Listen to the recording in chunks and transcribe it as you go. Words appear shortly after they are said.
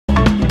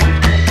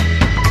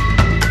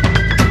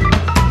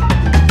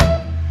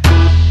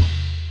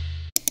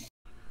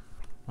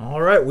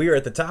right, we are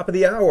at the top of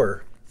the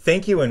hour.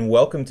 Thank you and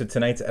welcome to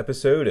tonight's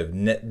episode of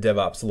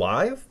NetDevOps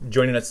Live.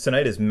 Joining us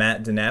tonight is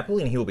Matt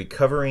Denapoli, and he will be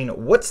covering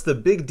what's the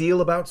big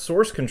deal about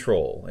source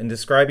control and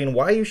describing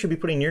why you should be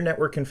putting your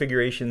network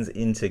configurations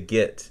into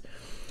Git.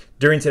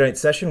 During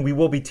tonight's session, we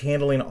will be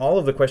handling all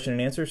of the question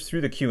and answers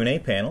through the Q&A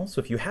panel,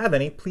 so if you have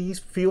any, please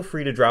feel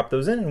free to drop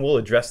those in and we'll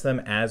address them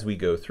as we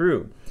go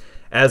through.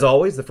 As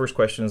always, the first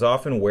question is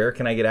often, where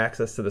can I get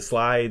access to the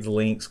slides,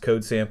 links,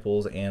 code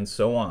samples, and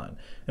so on?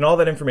 And all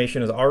that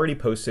information is already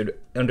posted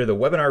under the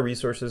webinar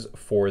resources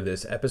for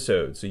this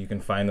episode, so you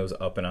can find those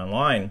up and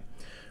online.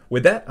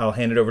 With that, I'll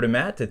hand it over to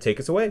Matt to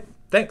take us away.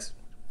 Thanks.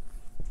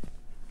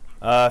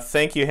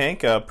 Thank you,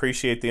 Hank.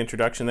 Appreciate the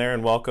introduction there,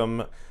 and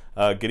welcome.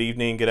 Good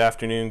evening, good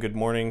afternoon, good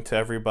morning to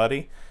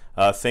everybody.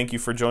 Thank you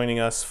for joining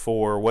us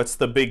for what's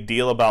the big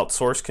deal about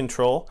source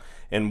control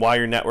and why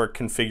your network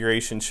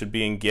configuration should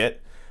be in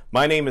Git.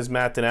 My name is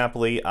Matt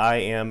Denapoli. I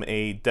am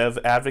a dev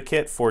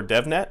advocate for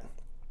DevNet,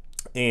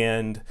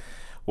 and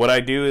what I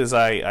do is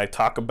I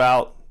talk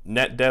about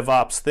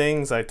NetDevOps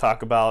things. I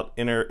talk about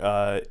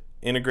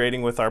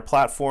integrating with our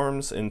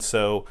platforms, and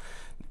so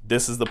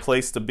this is the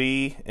place to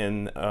be,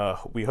 and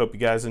we hope you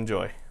guys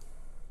enjoy.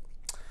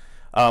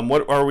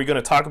 What are we going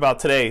to talk about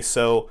today?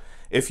 So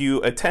if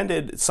you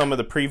attended some of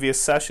the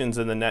previous sessions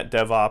in the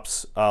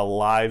NetDevOps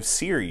live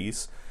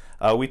series,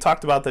 we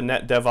talked about the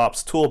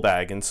NetDevOps tool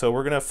bag, and so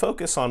we're going to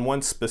focus on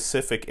one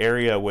specific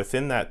area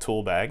within that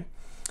tool bag,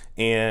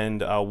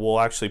 and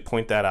we'll actually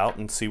point that out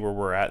and see where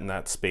we're at in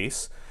that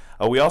space.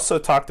 We've also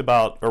talked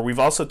about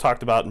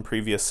in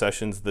previous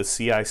sessions the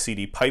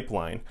CICD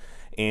pipeline,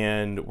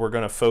 and we're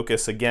going to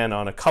focus again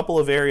on a couple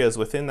of areas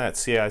within that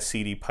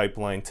CICD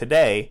pipeline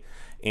today,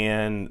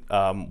 and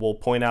we'll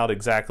point out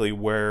exactly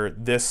where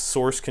this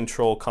source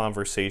control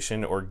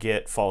conversation or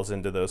Git falls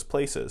into those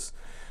places.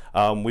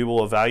 We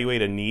will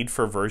evaluate a need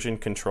for version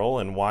control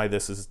and why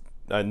this is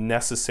a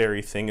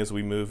necessary thing as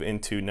we move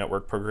into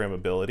network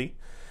programmability.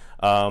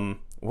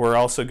 We're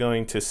also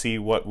going to see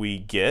what we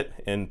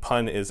get, and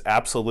pun is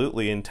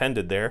absolutely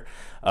intended there,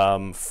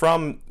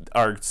 from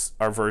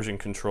our version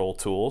control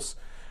tools.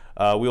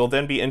 We will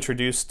then be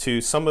introduced to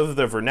some of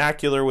the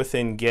vernacular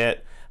within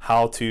Git,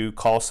 how to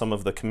call some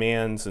of the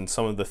commands, and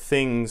some of the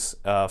things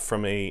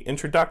from an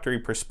introductory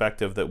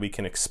perspective that we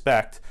can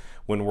expect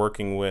when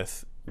working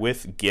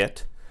with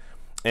Git.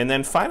 And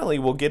then finally,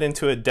 we'll get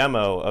into a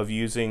demo of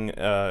using,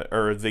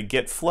 or the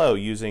Git flow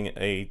using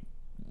a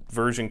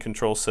version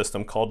control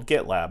system called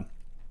GitLab.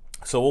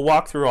 So we'll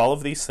walk through all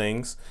of these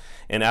things,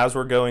 and as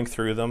we're going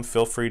through them,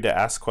 feel free to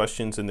ask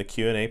questions in the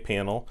Q&A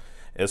panel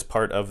as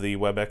part of the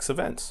WebEx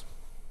events.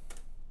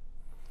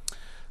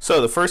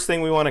 So the first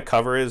thing we want to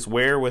cover is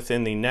where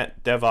within the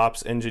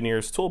NetDevOps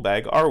Engineers tool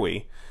bag are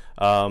we?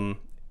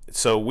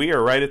 So we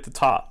are right at the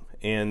top,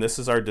 and this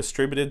is our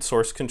distributed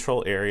source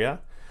control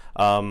area.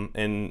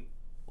 And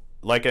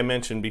like I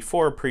mentioned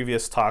before,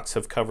 previous talks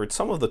have covered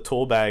some of the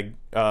tool bag,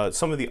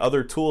 some of the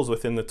other tools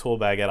within the tool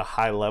bag at a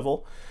high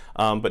level.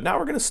 But now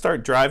we're going to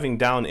start driving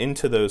down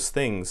into those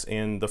things,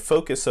 and the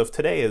focus of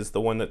today is the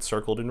one that's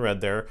circled in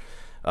red there,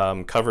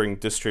 covering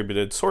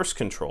distributed source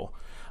control.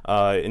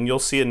 And you'll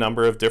see a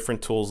number of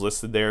different tools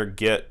listed there: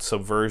 Git,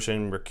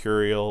 Subversion,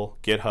 Mercurial,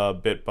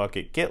 GitHub,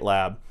 Bitbucket,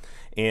 GitLab.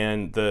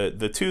 And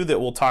the two that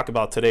we'll talk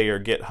about today are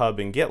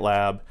GitHub and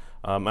GitLab.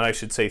 And I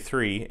should say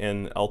three,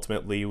 and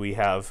ultimately we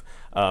have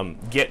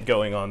Git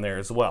going on there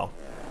as well.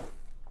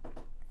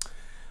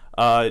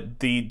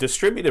 The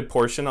distributed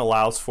portion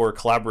allows for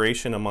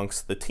collaboration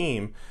amongst the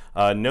team.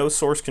 No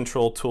source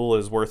control tool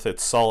is worth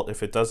its salt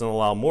if it doesn't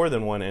allow more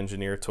than one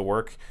engineer to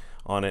work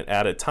on it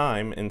at a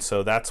time, and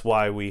so that's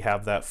why we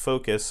have that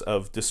focus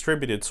of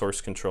distributed source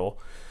control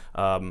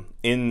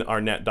in our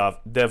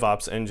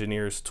NetDevOps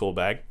Engineers tool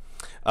bag.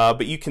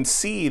 But you can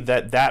see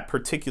that that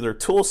particular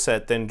tool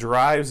set then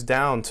drives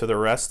down to the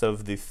rest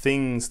of the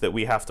things that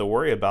we have to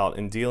worry about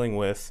in dealing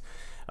with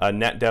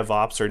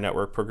NetDevOps or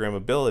network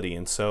programmability.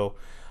 And so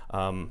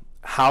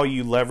how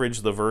you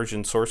leverage the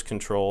version source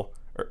control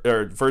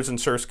or version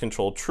source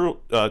control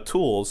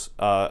tools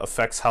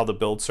affects how the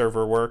build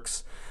server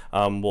works.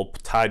 We'll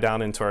tie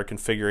down into our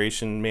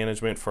configuration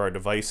management for our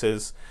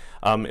devices.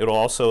 It'll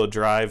also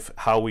drive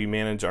how we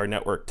manage our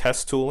network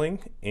test tooling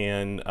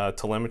and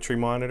telemetry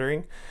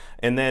monitoring.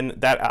 And then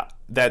that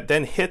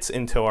then hits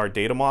into our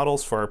data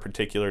models for our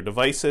particular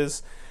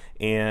devices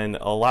and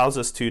allows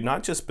us to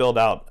not just build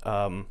out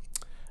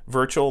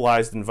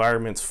virtualized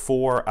environments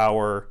for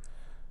our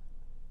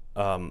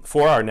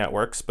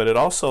networks, but it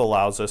also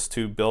allows us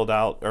to build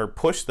out or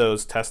push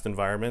those test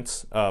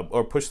environments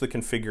or push the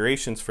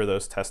configurations for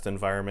those test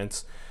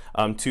environments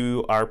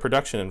to our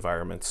production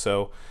environments.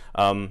 So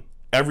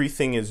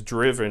everything is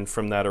driven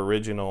from that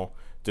original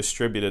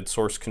distributed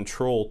source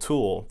control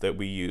tool that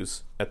we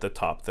use at the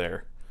top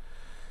there.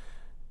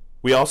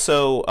 We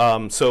also,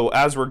 so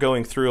as we're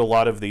going through a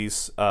lot of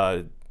these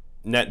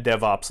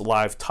NetDevOps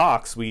live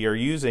talks, we are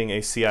using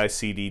a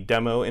CICD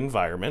demo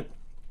environment.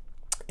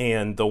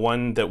 And the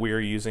one that we are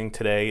using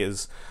today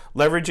is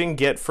leveraging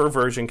Git for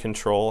version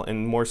control,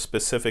 and more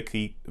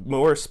specifically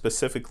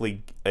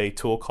a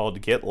tool called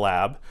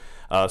GitLab.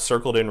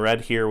 Circled in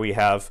red here, we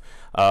have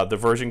the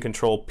version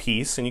control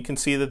piece, and you can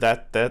see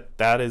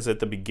that is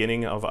at the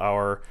beginning of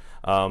our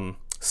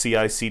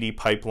CICD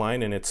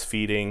pipeline, and it's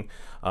feeding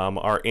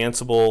our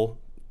Ansible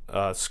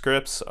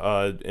scripts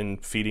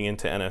and feeding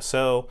into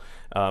NSO.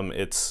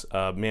 It's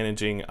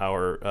managing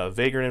our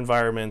Vagrant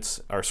environments.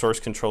 Our source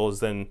control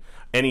is then,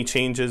 any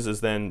changes is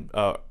then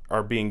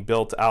are being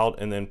built out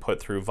and then put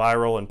through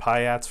Viral and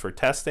PyAts for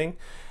testing.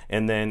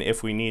 And then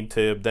if we need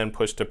to then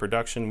push to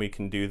production, we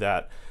can do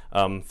that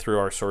through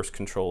our source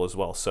control as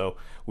well. So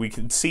we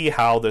can see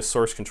how this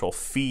source control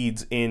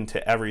feeds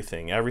into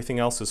everything. Everything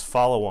else is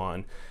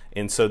follow-on.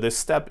 And so this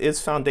step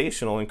is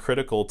foundational and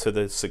critical to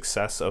the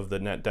success of the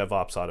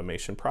NetDevOps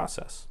automation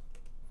process.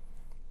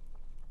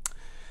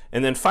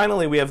 And then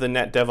finally, we have the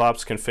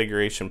NetDevOps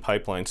configuration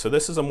pipeline. So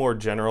this is a more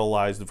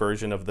generalized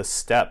version of the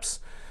steps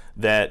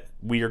that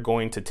we are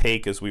going to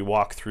take as we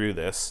walk through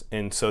this,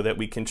 and so that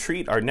we can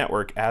treat our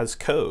network as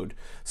code.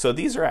 So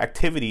these are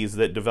activities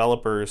that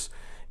developers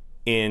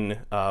in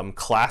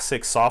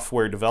classic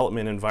software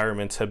development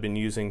environments have been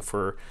using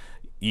for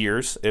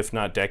years, if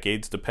not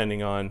decades,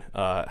 depending on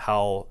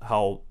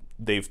how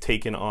they've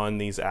taken on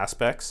these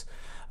aspects.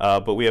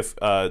 But we have,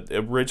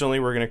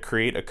 originally we're going to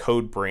create a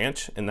code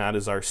branch, and that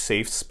is our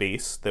safe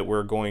space that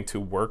we're going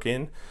to work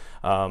in.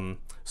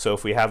 So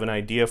if we have an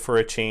idea for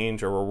a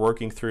change or we're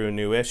working through a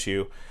new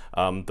issue,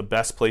 the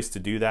best place to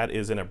do that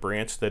is in a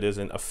branch that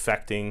isn't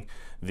affecting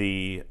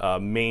the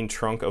main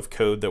trunk of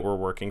code that we're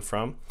working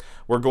from.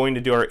 We're going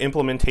to do our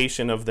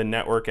implementation of the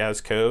network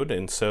as code,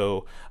 and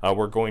so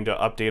we're going to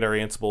update our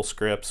Ansible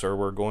scripts, or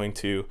we're going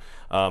to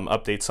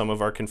update some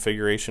of our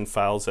configuration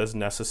files as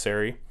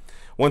necessary.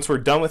 Once we're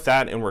done with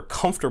that and we're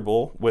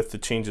comfortable with the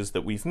changes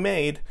that we've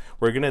made,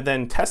 we're going to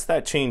then test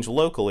that change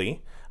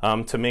locally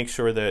to make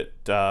sure that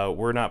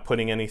we're not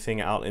putting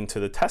anything out into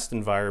the test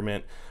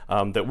environment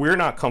that we're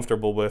not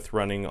comfortable with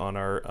running on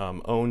our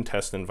own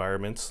test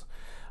environments.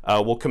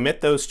 We'll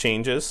commit those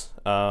changes,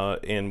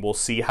 and we'll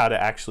see how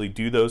to actually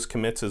do those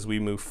commits as we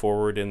move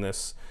forward in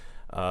this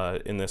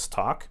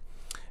talk.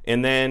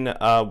 And then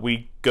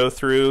we go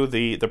through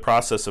the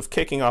process of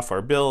kicking off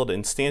our build,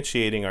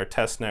 instantiating our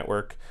test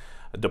network,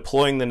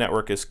 deploying the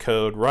network as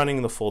code,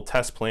 running the full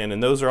test plan,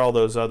 and those are all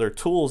those other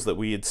tools that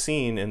we had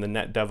seen in the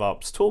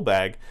NetDevOps tool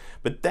bag.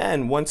 But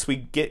then once we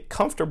get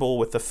comfortable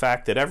with the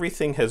fact that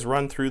everything has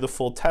run through the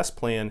full test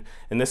plan,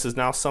 and this is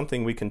now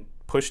something we can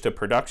push to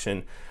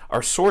production,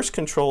 our source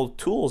control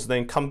tools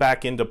then come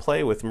back into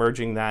play with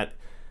merging that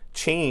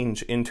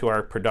change into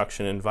our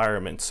production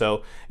environment.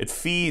 So it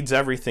feeds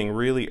everything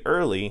really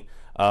early,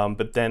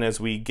 but then as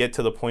we get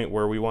to the point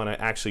where we want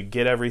to actually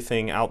get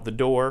everything out the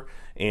door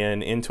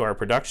and into our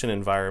production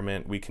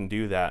environment, we can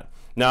do that.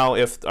 Now,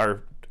 if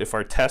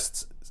our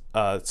test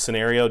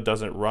scenario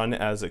doesn't run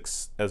as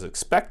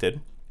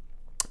expected,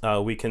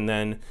 we can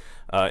then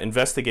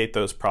investigate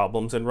those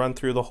problems and run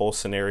through the whole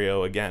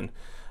scenario again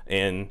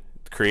and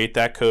create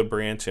that code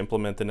branch,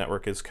 implement the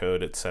network as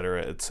code,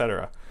 etc.,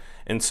 etc.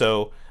 And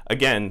so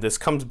again, this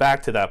comes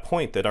back to that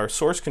point that our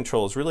source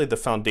control is really the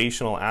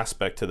foundational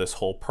aspect to this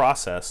whole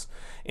process,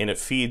 and it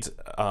feeds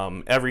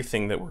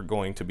everything that we're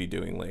going to be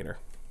doing later.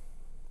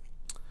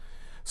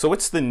 So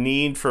what's the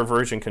need for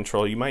version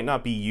control? You might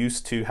not be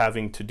used to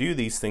having to do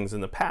these things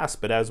in the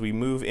past, but as we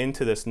move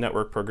into this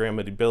network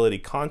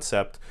programmability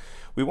concept,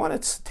 we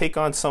want to take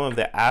on some of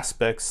the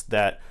aspects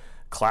that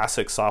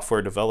classic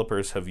software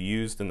developers have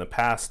used in the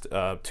past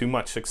to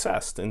much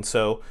success. And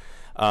so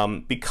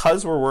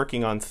because we're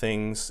working on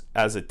things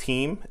as a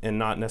team and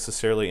not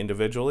necessarily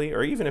individually,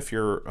 or even if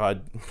you're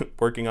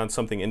working on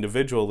something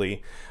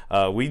individually,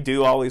 we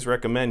do always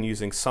recommend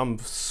using some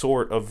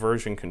sort of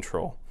version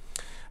control.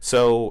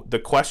 So the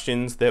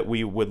questions that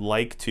we would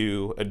like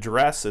to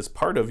address as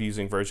part of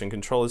using version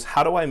control is,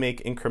 how do I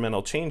make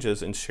incremental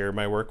changes and share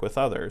my work with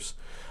others?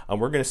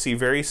 We're going to see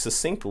very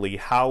succinctly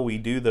how we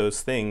do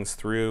those things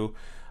through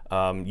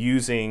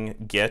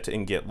using Git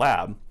and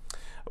GitLab.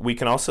 We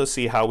can also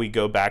see how we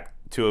go back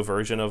to a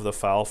version of the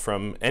file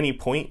from any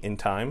point in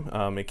time.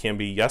 It can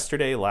be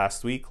yesterday,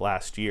 last week,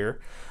 last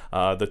year.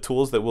 The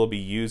tools that we'll be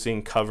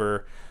using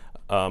cover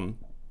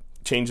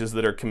changes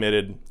that are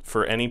committed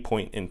for any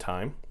point in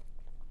time.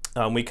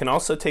 We can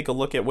also take a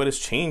look at what has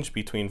changed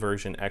between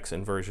version X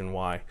and version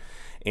Y.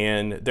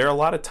 And there are a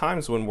lot of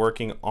times when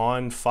working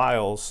on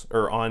files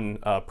or on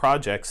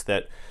projects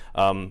that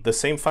the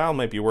same file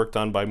might be worked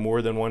on by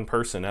more than one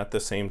person at the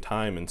same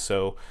time. And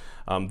so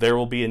there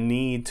will be a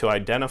need to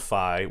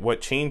identify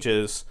what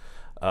changes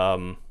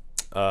person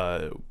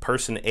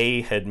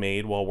A had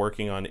made while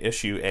working on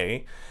issue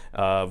A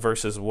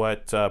versus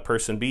what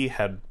person B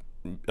had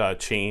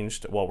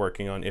changed while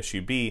working on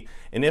issue B,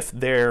 and if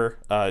their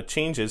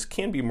changes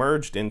can be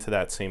merged into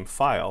that same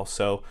file.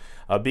 So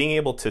being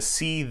able to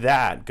see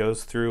that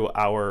goes through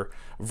our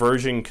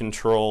version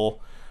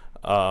control,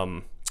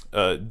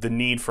 the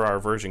need for our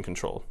version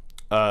control.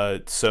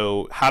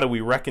 so how do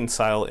we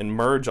reconcile and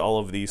merge all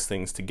of these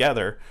things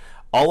together?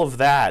 All of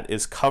that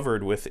is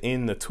covered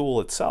within the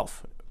tool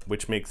itself,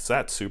 which makes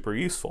that super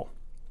useful.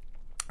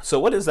 So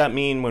what does that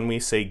mean when we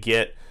say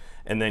Git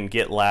and then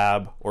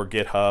GitLab or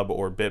GitHub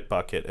or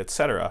Bitbucket,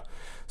 etc.?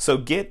 So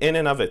Git in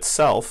and of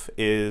itself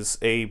is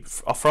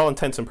for all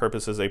intents and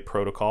purposes, a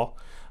protocol.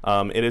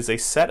 It is a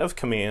set of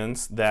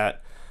commands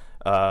that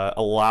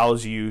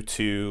allows you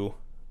to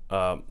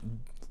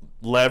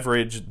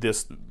leverage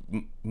this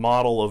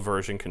model of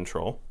version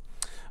control.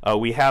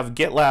 We have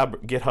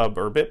GitLab, GitHub,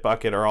 or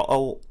Bitbucket are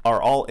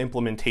all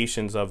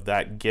implementations of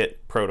that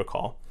Git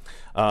protocol.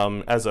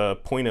 As a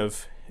point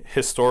of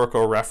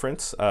historical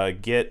reference,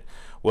 Git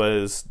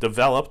was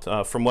developed,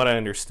 from what I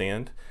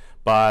understand,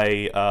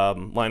 by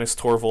Linus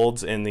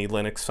Torvalds and the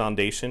Linux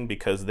Foundation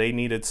because they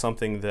needed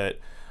something that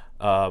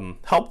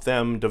helped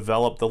them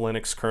develop the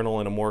Linux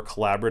kernel in a more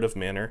collaborative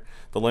manner.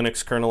 The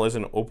Linux kernel is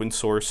an open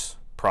source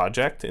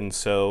project, and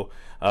so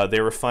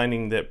they were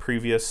finding that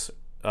previous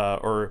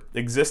or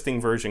existing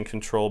version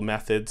control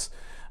methods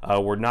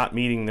were not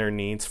meeting their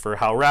needs for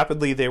how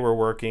rapidly they were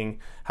working,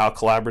 how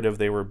collaborative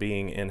they were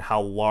being, and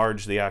how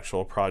large the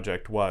actual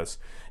project was.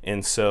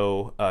 And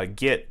so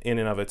Git in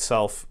and of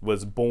itself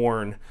was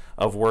born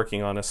of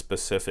working on a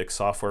specific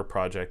software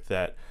project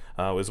that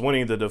was one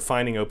of the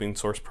defining open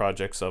source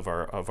projects of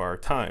our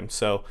time.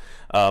 So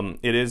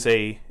it is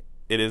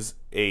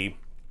a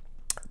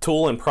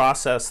tool and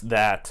process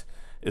that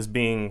is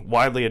being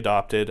widely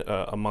adopted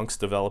amongst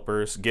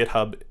developers.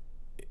 GitHub,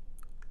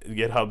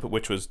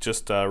 which was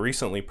just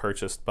recently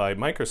purchased by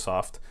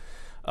Microsoft,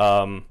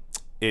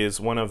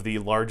 is one of the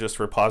largest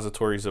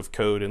repositories of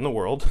code in the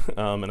world,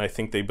 and I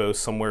think they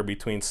boast somewhere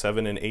between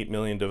 7 and 8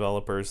 million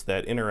developers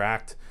that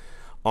interact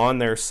on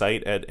their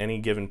site at any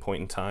given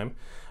point in time,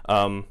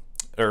 over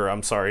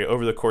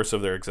the course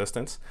of their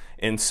existence.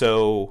 And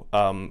so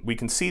we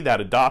can see that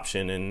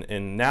adoption,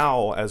 and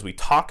now as we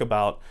talk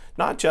about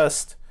not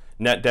just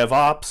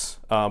NetDevOps,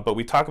 but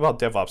we talk about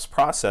DevOps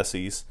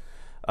processes,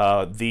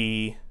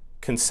 the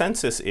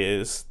consensus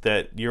is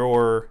that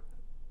your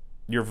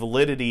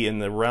validity in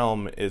the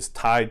realm is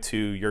tied to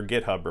your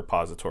GitHub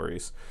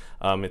repositories.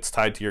 It's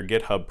tied to your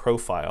GitHub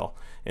profile.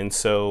 And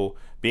so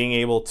being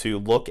able to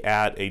look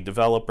at a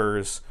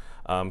developer's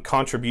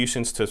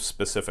contributions to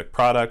specific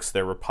products,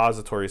 their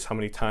repositories, how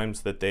many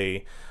times that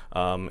they,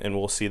 and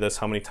we'll see this,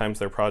 how many times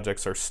their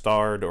projects are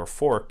starred or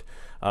forked,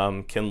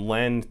 can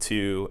lend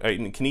to,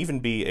 it can even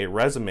be a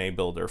resume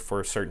builder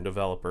for certain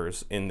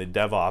developers in the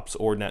DevOps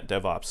or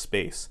NetDevOps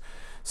space.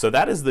 So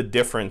that is the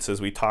difference as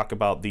we talk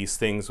about these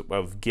things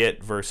of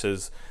Git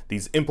versus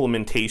these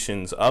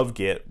implementations of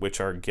Git,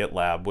 which are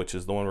GitLab, which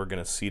is the one we're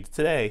going to see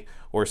today,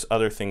 or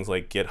other things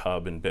like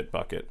GitHub and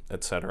Bitbucket,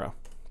 etc.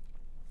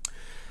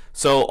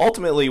 So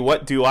ultimately,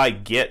 what do I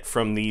get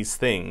from these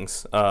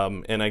things?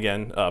 And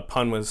again,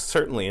 pun was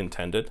certainly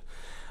intended.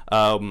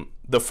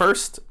 The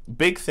first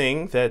big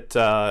thing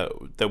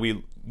that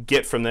we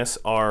get from this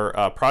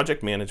are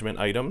project management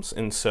items,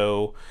 and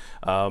so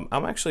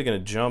I'm actually going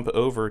to jump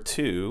over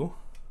to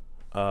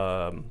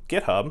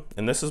GitHub,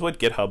 and this is what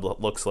GitHub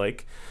looks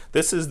like.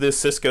 This is the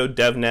Cisco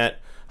DevNet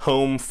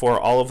home for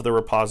all of the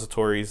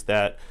repositories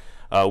that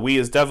we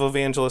as dev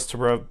evangelists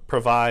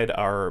provide,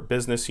 our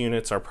business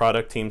units, our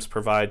product teams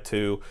provide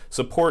to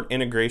support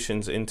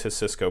integrations into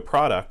Cisco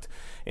product.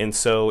 And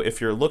so if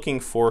you're looking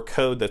for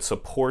code that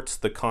supports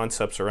the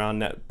concepts around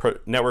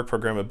network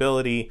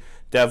programmability,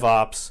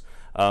 DevOps,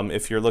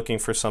 if you're looking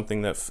for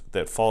something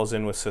that falls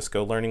in with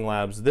Cisco Learning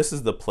Labs, this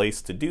is the place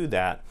to do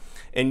that.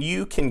 And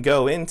you can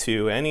go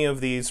into any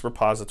of these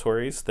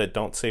repositories that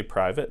don't say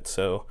private.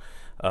 So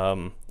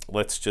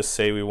let's just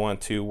say we want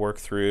to work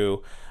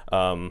through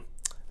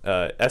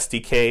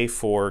SDK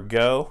for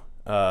Go,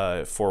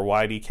 for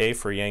YDK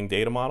for Yang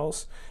data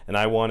models, and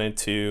I wanted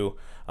to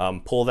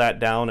pull that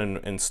down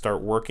and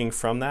start working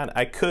from that.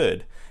 I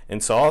could.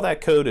 And so all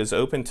that code is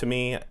open to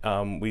me.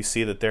 We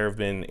see that there have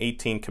been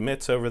 18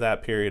 commits over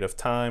that period of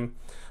time.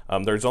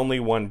 There's only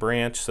one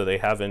branch, so they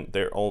haven't,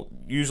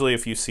 usually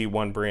if you see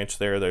one branch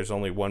there's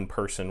only one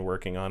person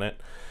working on it.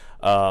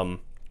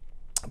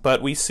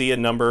 But we see a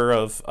number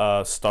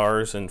of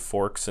stars and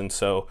forks, and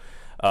so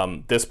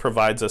this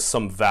provides us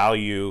some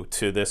value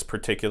to this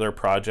particular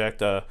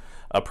project. A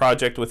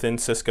project within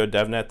Cisco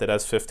DevNet that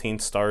has 15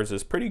 stars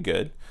is pretty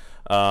good.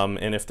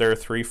 And if there are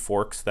 3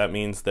 forks, that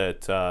means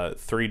that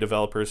 3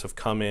 developers have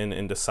come in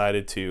and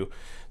decided to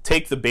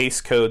take the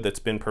base code that's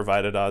been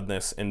provided on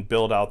this and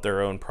build out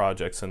their own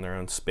projects in their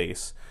own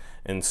space.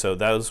 And so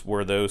that's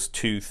where those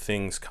 2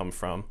 things come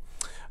from.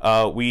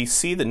 We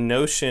see the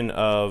notion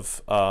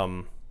of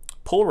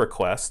pull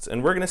requests,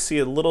 and we're going to see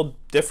a little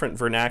different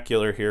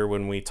vernacular here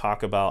when we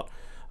talk about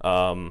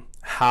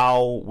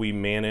how we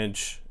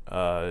manage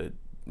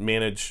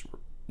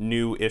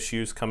new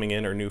issues coming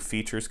in or new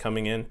features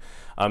coming in.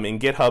 In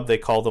GitHub, they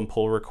call them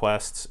pull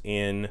requests.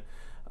 In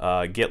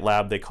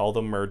GitLab, they call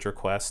them merge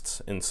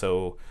requests. And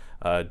so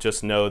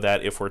just know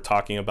that if we're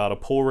talking about a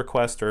pull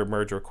request or a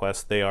merge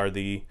request, they are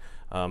the,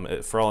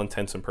 for all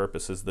intents and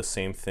purposes, the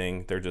same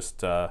thing. They're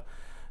just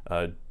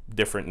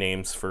different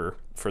names for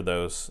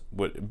those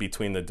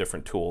between the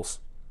different tools.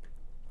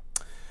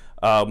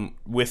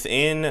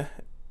 Within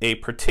a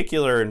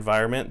particular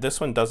environment, this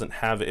one doesn't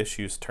have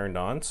issues turned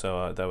on,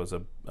 so that was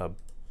a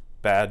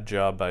bad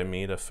job by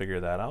me to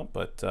figure that out.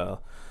 But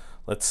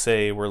let's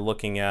say we're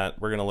going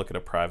to look at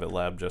a private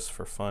lab just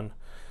for fun.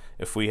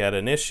 If we had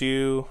an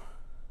issue,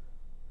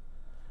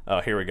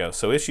 oh, here we go.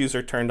 So issues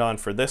are turned on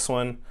for this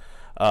one,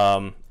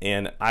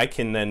 and I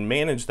can then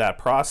manage that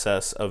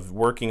process of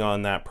working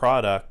on that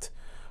product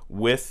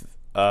with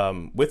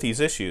these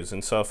issues.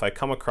 And so if I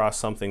come across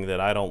something that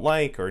I don't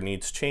like or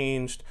needs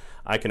changed,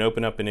 I can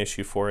open up an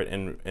issue for it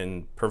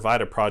and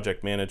provide a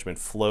project management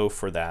flow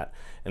for that.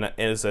 And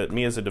as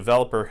a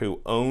developer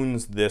who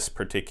owns this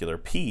particular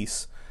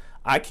piece,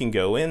 I can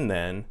go in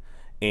then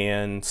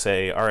and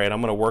say, all right, I'm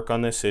going to work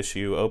on this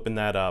issue, open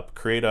that up,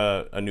 create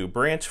a new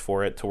branch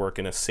for it to work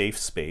in a safe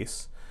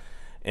space,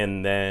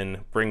 and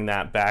then bring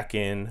that back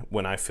in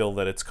when I feel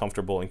that it's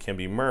comfortable and can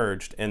be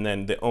merged. And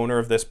then the owner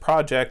of this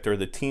project or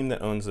the team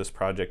that owns this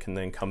project can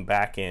then come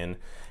back in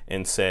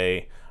and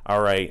say,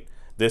 all right,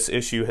 this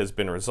issue has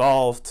been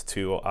resolved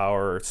to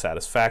our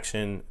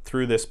satisfaction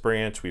through this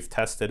branch. We've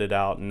tested it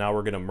out, and now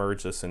we're going to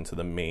merge this into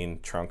the main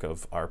trunk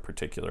of our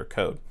particular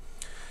code.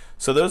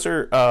 So those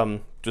are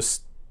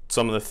just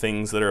some of the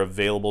things that are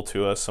available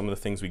to us, some of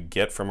the things we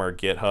get from our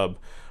GitHub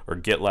or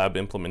GitLab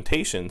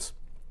implementations.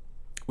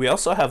 We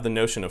also have the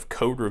notion of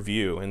code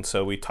review, and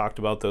so we talked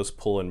about those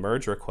pull and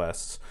merge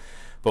requests.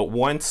 But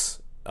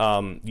once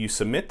you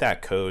submit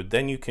that code,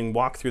 then you can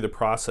walk through the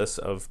process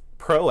of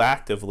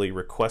proactively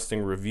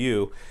requesting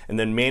review and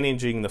then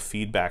managing the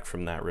feedback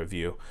from that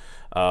review.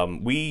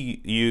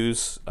 We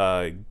use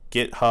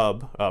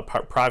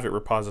GitHub, private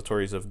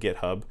repositories of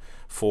GitHub,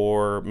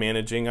 for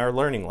managing our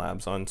learning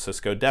labs on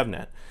Cisco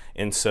DevNet.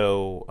 And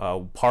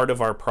so part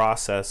of our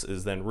process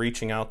is then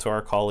reaching out to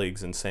our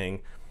colleagues and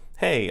saying,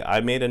 hey, I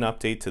made an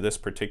update to this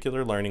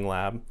particular learning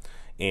lab,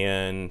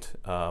 and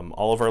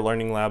all of our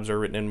learning labs are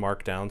written in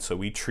Markdown, so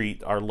we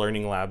treat our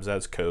learning labs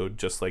as code,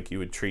 just like you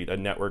would treat a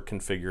network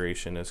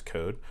configuration as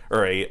code,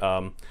 or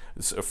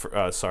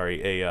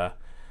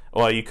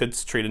well, you could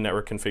treat a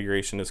network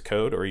configuration as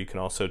code, or you can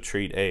also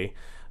treat an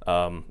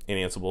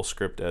Ansible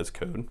script as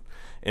code.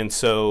 And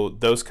so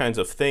those kinds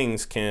of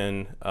things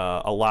can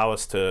allow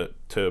us to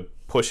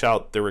push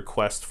out the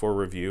request for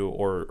review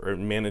or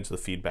manage the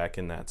feedback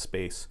in that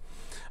space.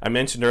 I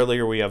mentioned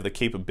earlier we have the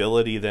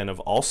capability then of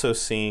also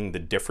seeing the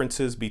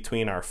differences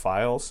between our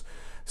files.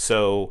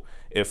 So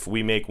if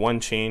we make one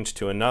change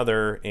to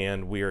another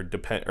and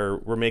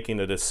we're making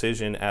a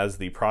decision as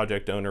the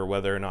project owner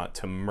whether or not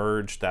to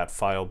merge that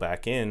file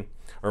back in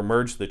or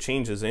merge the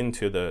changes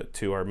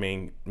into our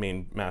main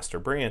master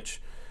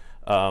branch,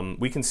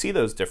 we can see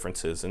those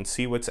differences and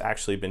see what's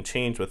actually been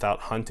changed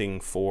without hunting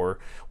for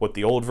what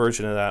the old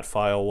version of that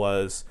file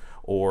was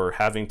or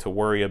having to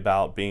worry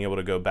about being able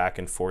to go back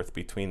and forth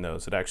between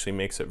those. It actually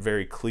makes it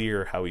very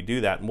clear how we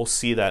do that, and we'll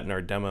see that in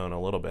our demo in a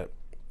little bit.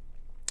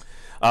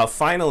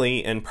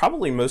 Finally, and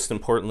probably most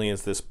importantly,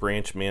 is this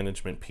branch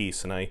management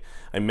piece. And I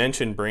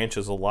mentioned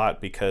branches a lot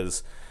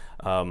because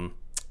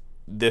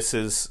this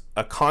is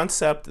a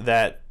concept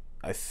that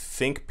I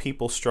think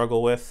people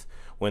struggle with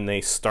when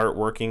they start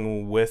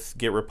working with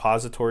Git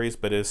repositories,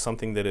 but is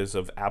something that is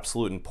of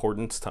absolute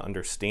importance to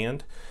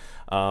understand.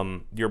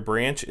 Your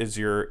branch is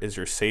your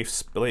safe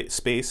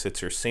space.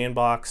 It's your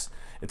sandbox.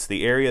 It's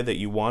the area that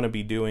you want to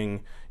be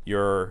doing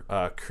your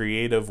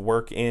creative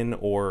work in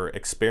or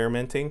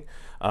experimenting,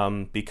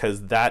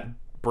 because that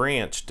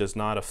branch does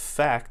not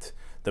affect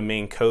the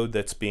main code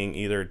that's being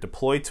either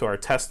deployed to our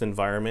test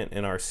environment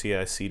in our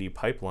CICD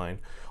pipeline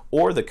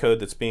or the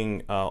code that's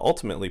being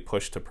ultimately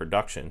pushed to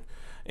production.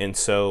 And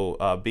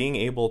so being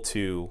able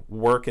to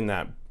work in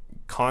that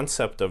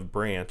concept of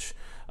branch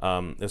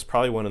is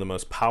probably one of the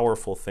most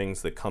powerful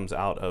things that comes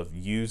out of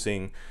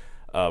using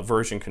a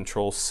version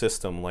control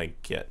system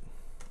like Git.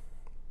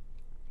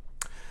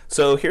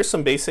 So here's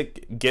some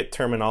basic Git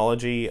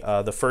terminology.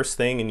 The first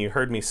thing, and you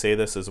heard me say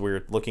this as we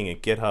were looking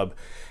at GitHub,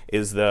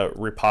 is the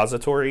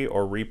repository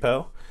or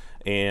repo.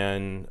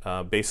 And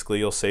basically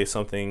you'll say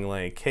something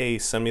like, hey,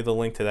 send me the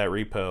link to that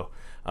repo.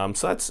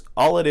 So that's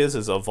all it is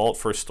a vault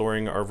for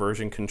storing our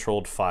version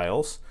controlled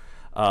files.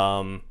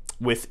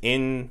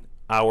 Within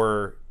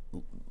our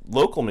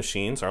local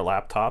machines, our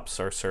laptops,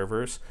 our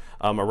servers,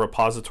 a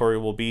repository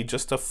will be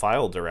just a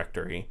file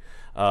directory.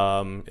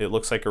 It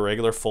looks like a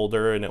regular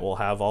folder, and it will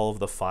have all of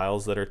the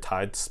files that are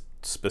tied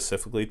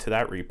specifically to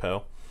that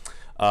repo.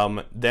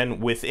 Then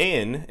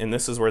within, and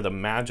this is where the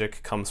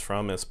magic comes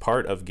from as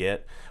part of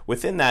Git,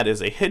 within that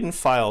is a hidden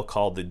file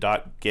called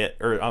the .git,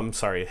 or I'm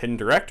sorry, a hidden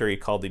directory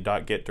called the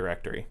 .git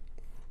directory.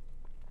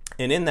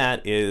 And in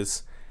that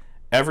is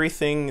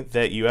everything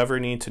that you ever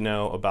need to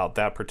know about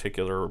that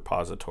particular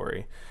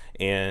repository.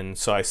 And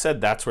so I said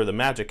that's where the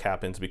magic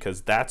happens,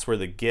 because that's where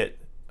the Git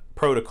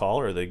protocol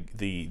or the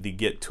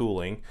Git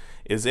tooling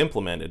is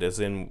implemented, as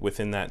in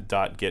within that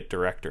 .git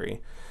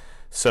directory.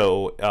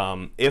 So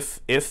if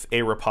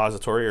a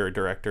repository or a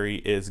directory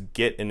is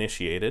Git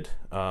initiated,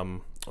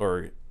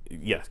 or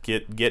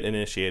Git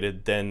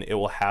initiated, then it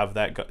will have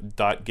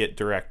that .git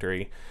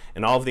directory,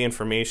 and all of the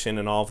information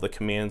and all of the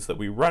commands that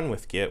we run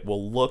with Git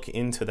will look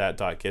into that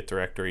 .git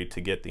directory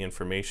to get the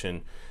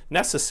information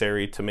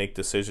necessary to make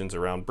decisions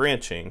around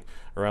branching,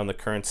 around the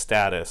current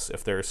status,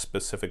 if there is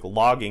specific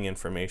logging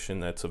information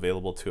that's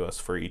available to us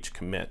for each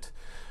commit.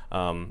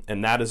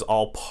 And that is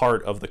all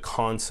part of the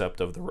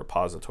concept of the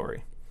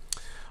repository.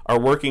 Our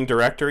working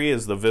directory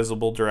is the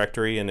visible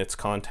directory and its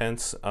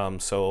contents.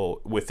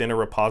 So within a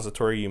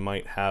repository, you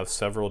might have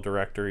several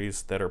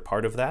directories that are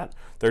part of that.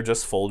 They're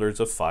just folders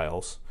of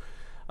files.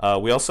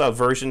 We also have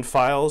version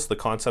files, the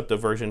concept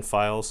of version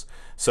files.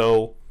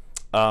 So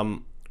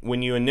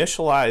when you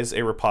initialize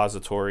a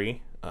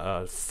repository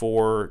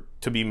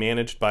to be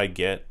managed by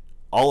Git,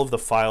 all of the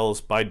files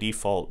by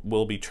default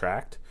will be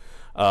tracked.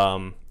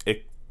 And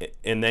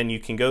then you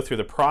can go through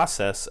the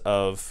process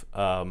of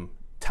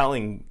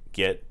telling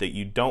Git that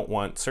you don't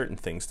want certain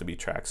things to be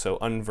tracked, so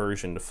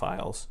unversioned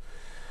files.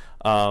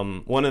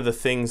 One of the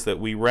things that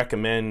we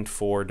recommend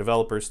for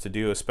developers to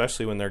do,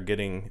 especially when they're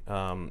getting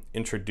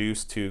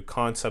introduced to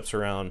concepts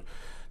around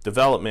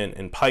development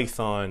and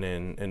Python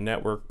and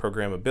network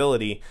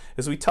programmability,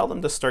 is we tell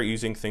them to start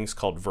using things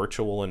called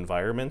virtual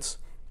environments.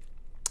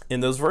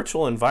 And those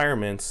virtual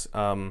environments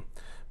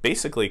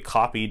basically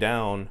copy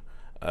down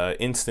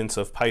instance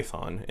of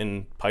Python,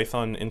 and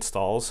Python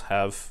installs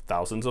have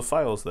thousands of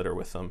files that are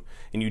with them,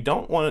 and you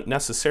don't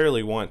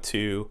necessarily want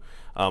to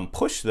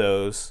push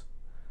those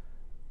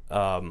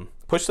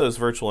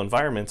virtual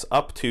environments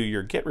up to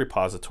your Git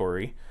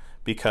repository,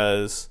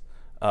 because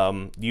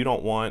you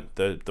don't want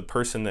the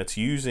person that's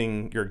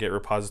using your Git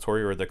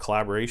repository or the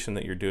collaboration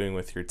that you're doing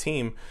with your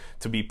team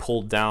to be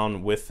pulled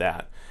down with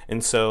that.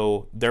 And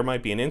so there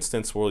might be an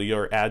instance where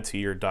you'll add to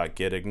your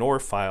 .git ignore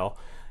file,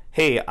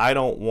 hey, I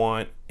don't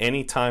want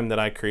any time that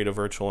I create a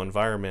virtual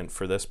environment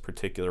for this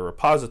particular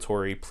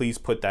repository, please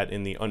put that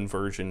in the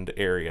unversioned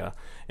area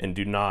and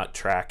do not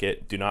track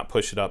it, do not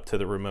push it up to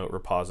the remote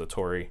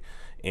repository,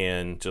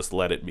 and just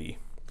let it be.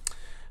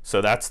 So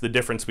that's the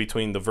difference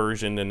between the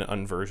versioned and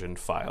unversioned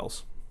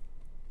files.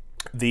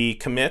 The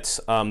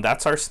commits,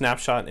 that's our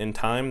snapshot in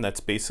time.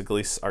 That's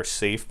basically our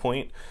save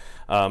point.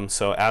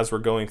 So as we're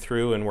going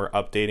through and we're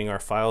updating our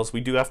files, we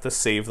do have to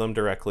save them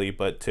directly,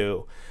 but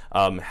to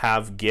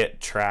have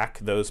Git track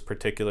those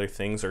particular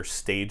things or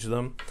stage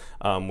them,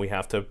 we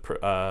have to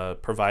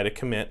provide a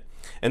commit.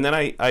 And then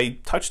I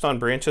touched on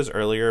branches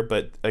earlier,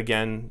 but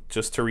again,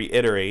 just to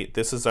reiterate,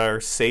 this is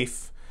our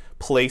safe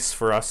place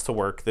for us to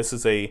work. This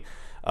is a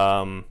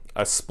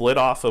split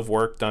off of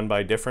work done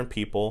by different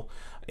people,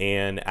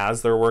 and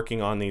as they're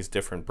working on these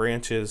different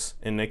branches,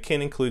 and they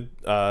can include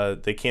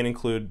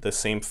the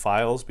same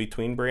files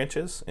between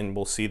branches, and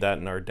we'll see that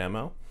in our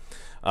demo.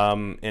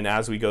 And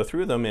as we go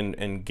through them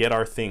and get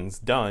our things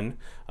done,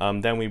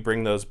 then we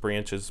bring those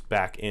branches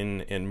back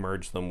in and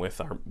merge them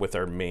with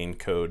our main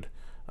code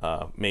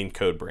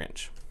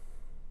branch.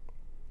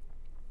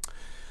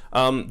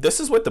 This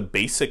is what the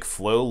basic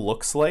flow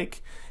looks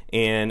like,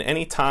 and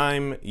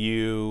anytime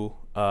you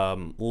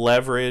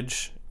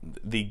leverage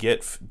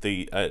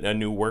a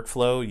new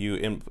workflow,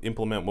 you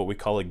implement what we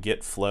call a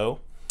Git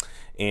flow.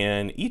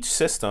 And each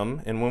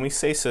system, and when we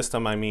say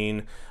system, I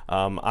mean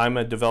I'm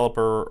a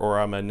developer or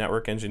I'm a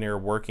network engineer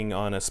working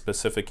on a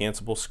specific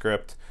Ansible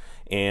script,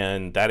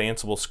 and that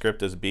Ansible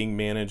script is being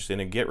managed in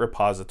a Git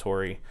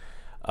repository.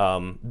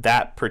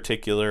 That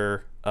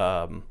particular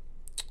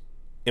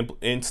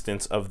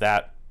instance of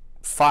that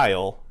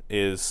file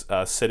is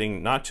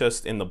sitting not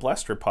just in the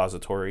blessed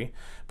repository,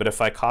 but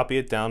if I copy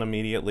it down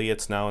immediately,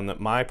 it's now in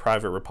my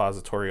private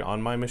repository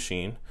on my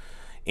machine.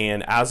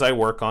 And as I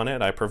work on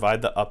it, I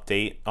provide the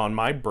update on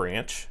my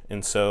branch.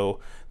 And so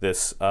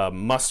this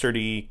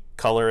mustardy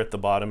color at the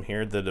bottom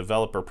here, the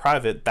developer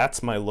private,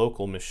 that's my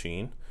local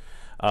machine.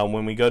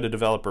 When we go to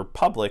developer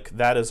public,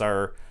 that is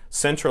our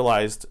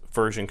centralized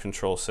version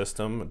control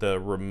system, the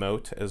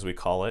remote as we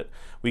call it.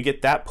 We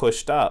get that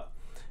pushed up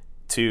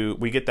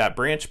we get that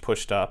branch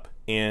pushed up,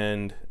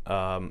 and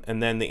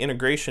then the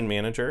integration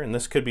manager, and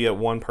this could be a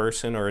one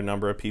person or a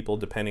number of people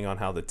depending on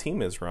how the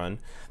team is run,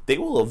 they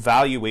will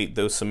evaluate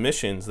those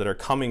submissions that are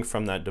coming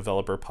from that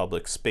developer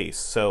public space.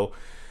 So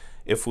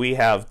if we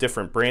have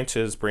different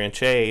branches,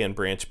 branch A and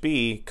branch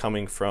B,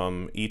 coming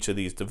from each of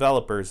these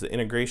developers, the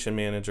integration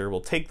manager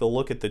will take the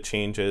look at the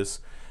changes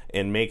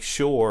and make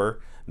sure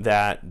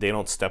that they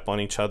don't step on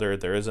each other,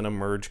 there isn't a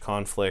merge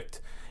conflict,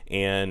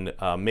 and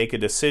make a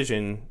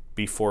decision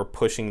before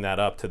pushing that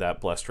up to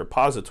that blessed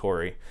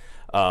repository.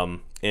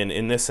 And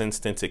in this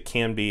instance, it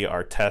can be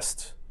our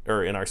test,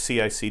 or in our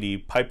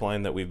CICD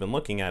pipeline that we've been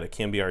looking at, it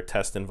can be our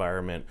test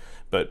environment,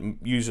 but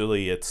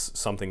usually it's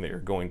something that you're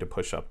going to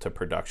push up to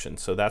production.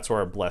 So that's where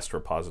our blessed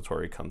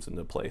repository comes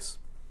into place.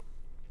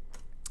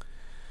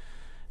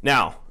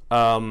 Now,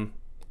 all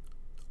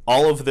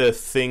of the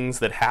things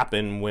that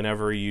happen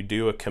whenever you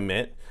do a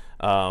commit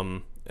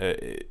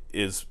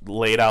is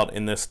laid out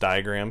in this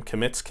diagram.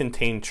 Commits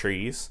contain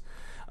trees.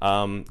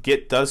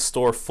 Git does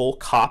store full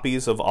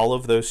copies of all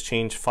of those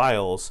change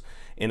files,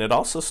 and it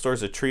also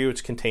stores a tree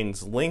which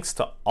contains links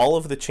to all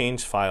of the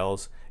change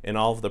files and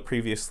all of the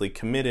previously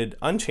committed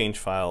unchanged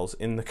files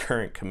in the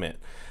current commit.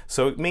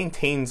 So it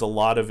maintains a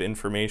lot of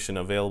information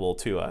available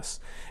to us.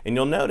 And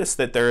you'll notice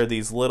that there are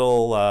these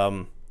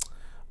little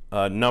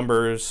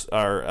numbers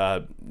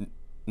or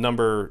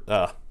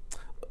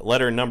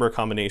letter and number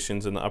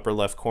combinations in the upper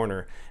left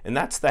corner, and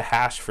that's the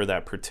hash for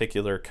that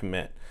particular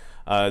commit.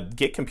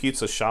 Git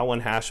computes a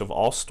SHA-1 hash of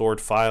all stored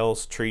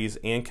files, trees,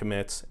 and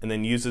commits, and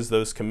then uses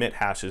those commit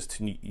hashes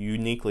to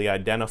uniquely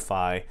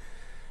identify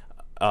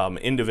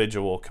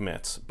individual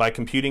commits. By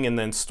computing and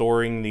then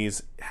storing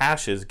these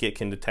hashes, Git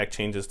can detect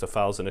changes to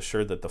files and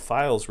assure that the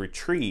files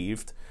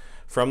retrieved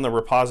from the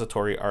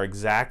repository are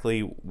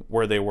exactly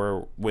where they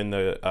were when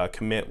the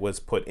commit was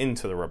put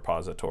into the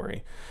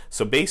repository.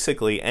 So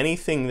basically,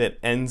 anything that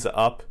ends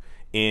up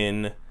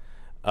in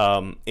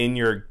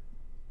your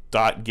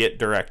 .git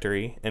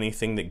directory,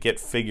 anything that Git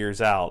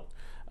figures out,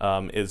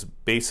 is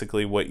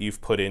basically what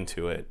you've put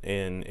into it.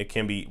 And it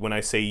can be, when I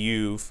say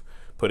you've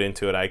put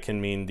into it, I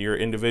can mean your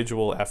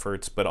individual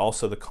efforts, but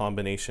also the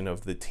combination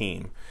of the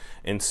team.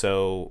 And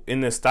so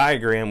in this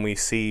diagram, we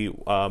see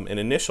an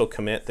initial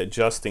commit that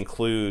just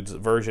includes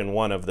version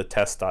 1 of the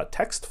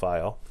test.txt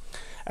file.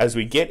 As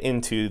we get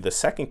into the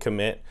second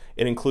commit,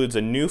 it includes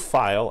a new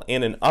file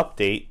and an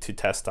update to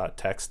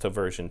test.txt to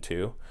version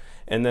 2.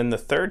 And then the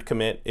third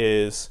commit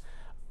is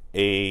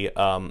an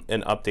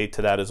update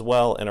to that as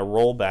well, and a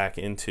rollback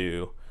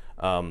into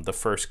the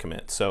first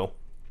commit. So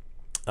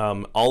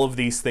all of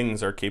these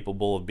things are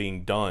capable of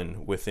being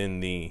done within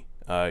the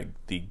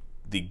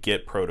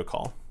Git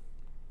protocol.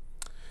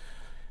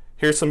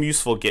 Here's some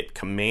useful Git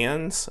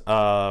commands.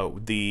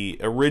 The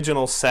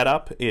original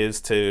setup is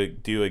to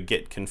do a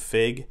git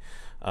config.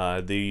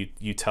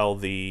 You tell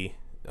the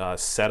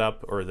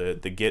setup or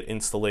the Git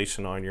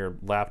installation on your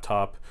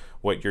laptop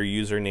what your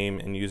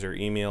username and user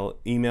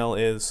email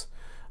is,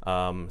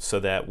 so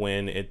that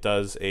when it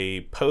does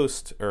a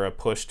post or a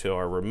push to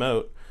our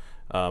remote,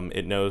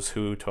 it knows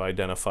who to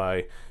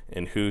identify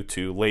and who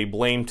to lay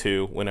blame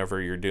to whenever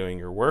you're doing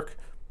your work.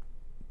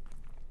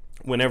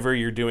 Whenever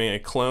you're doing a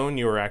clone,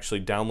 you are actually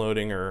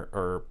downloading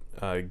or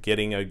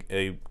getting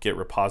a Git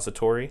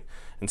repository.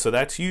 And so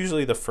that's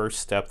usually the first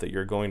step that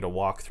you're going to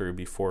walk through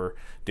before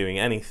doing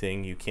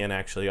anything. You can't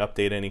actually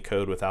update any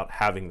code without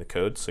having the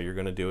code, so you're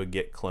going to do a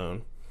Git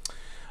clone.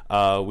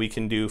 We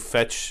can do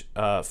fetch,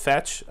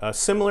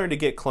 similar to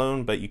Git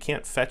clone, but you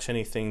can't fetch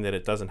anything that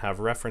it doesn't have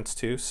reference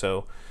to.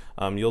 So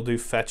you'll do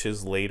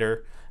fetches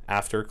later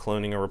after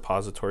cloning a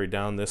repository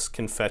down. This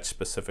can fetch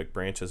specific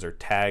branches or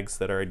tags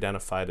that are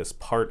identified as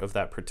part of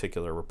that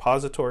particular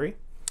repository.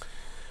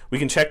 We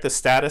can check the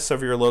status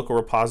of your local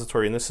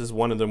repository, and this is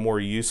one of the more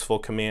useful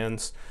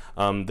commands.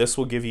 This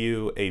will give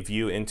you a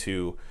view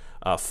into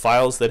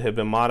files that have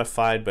been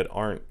modified but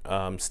aren't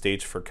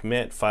staged for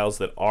commit, files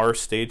that are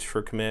staged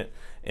for commit,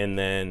 and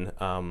then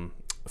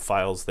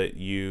files that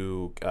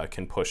you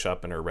can push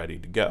up and are ready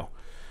to go.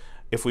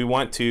 If we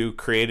want to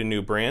create a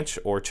new branch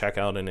or check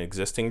out an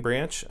existing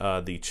branch,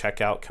 the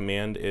checkout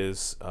command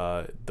is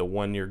the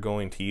one you're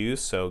going to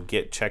use. So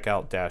git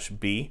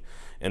checkout-b,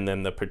 and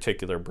then the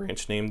particular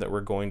branch name that we're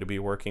going to be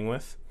working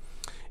with.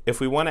 If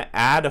we want to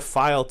add a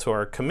file to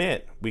our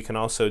commit, we can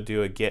also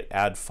do a git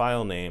add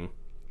file name.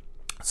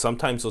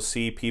 Sometimes you'll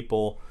see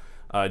people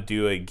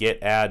do a git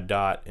add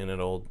dot, and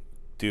it'll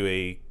do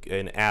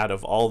an add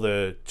of all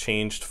the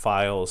changed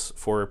files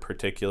for a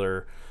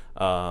particular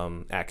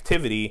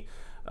activity.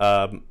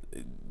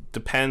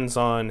 Depends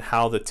on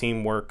how the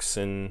team works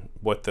and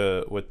what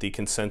the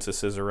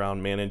consensus is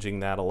around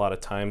managing that. A lot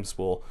of times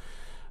we'll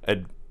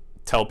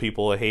tell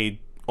people, hey,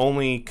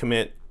 only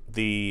commit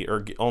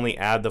or only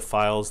add the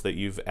files that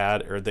you've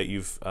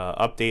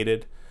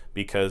updated,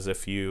 because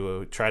if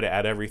you try to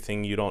add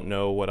everything, you don't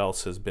know what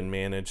else has been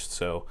managed.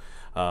 So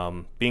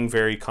being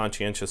very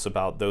conscientious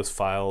about those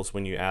files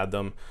when you add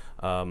them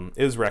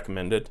is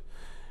recommended.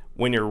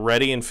 When you're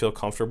ready and feel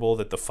comfortable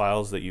that the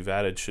files that you've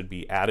added should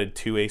be added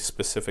to a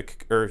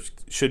specific, or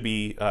should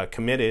be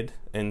committed,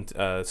 and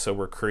so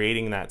we're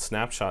creating that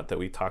snapshot that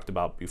we talked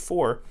about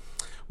before,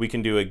 we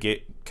can do a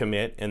git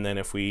commit, and then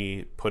if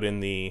we put in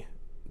the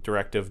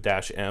directive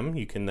 -m,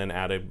 you can then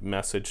add a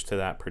message to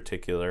that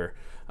particular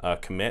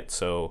commit,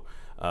 so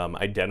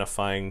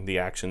identifying the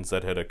actions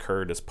that had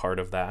occurred as part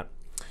of that.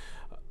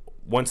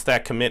 Once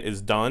that commit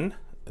is done,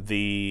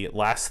 the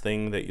last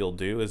thing that you'll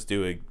do is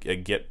do a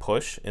git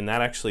push, and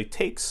that actually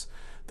takes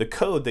the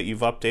code that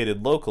you've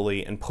updated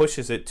locally and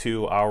pushes it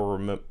to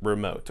our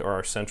remote or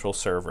our central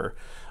server.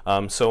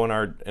 So in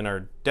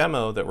our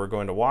demo that we're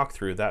going to walk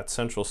through, that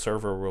central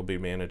server will be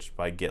managed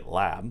by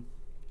GitLab.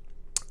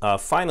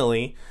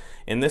 Finally,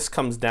 and this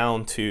comes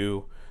down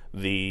to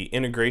the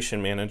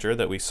integration manager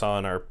that we saw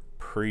in our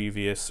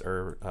previous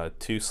or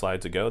 2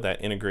 slides ago,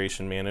 that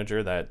integration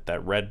manager,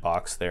 that red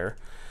box there.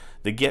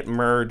 The git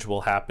merge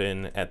will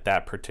happen at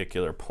that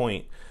particular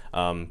point,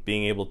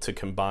 being able to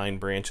combine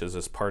branches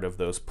as part of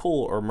those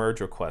pull or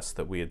merge requests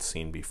that we had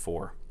seen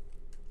before.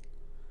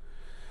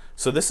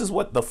 So this is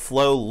what the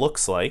flow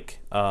looks like.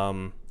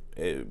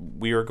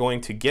 We are going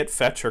to git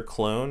fetch or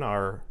clone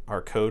our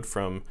code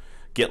from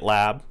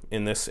GitLab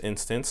in this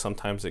instance.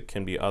 Sometimes it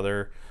can be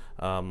other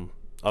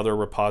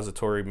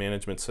repository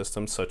management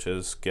systems such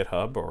as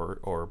GitHub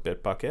or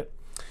Bitbucket.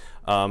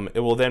 It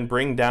will then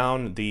bring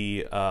down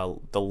the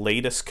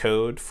latest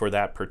code for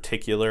that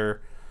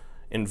particular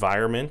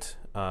environment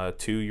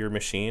to your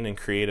machine and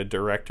create a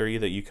directory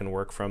that you can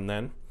work from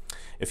then.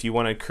 If you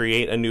want to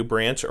create a new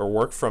branch or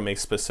work from a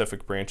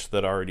specific branch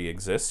that already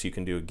exists, you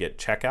can do a git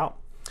checkout.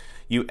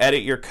 You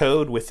edit your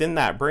code within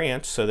that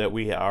branch so that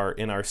we are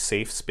in our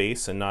safe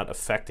space and not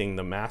affecting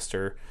the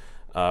master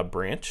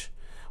branch.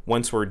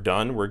 Once we're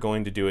done, we're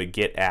going to do a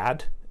git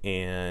add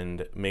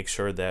and make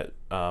sure that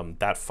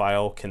that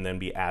file can then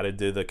be added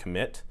to the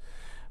commit.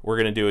 We're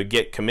going to do a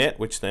git commit,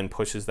 which then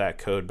pushes that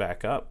code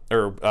back up,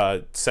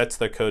 or sets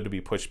the code to be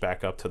pushed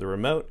back up to the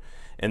remote.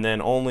 And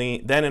then only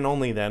then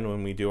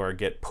when we do our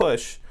git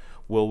push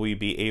will we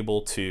be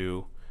able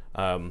to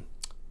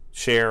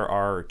share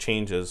our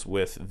changes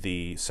with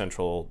the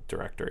central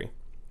directory.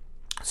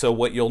 So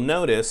what you'll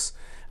notice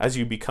as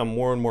you become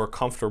more and more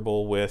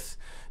comfortable with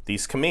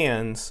these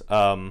commands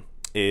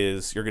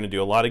is you're going to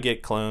do a lot of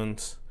git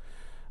clones.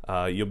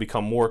 You'll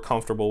become more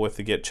comfortable with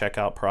the git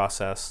checkout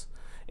process.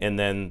 And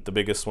then the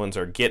biggest ones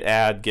are git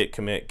add, git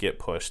commit, git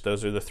push.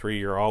 Those are the three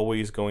you're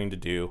always going to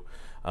do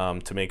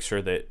to make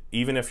sure that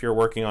even if you're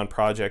working on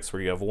projects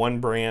where you have one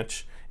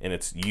branch and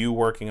it's you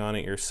working on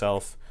it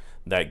yourself,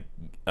 that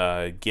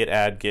git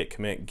add, git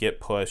commit, git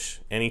push,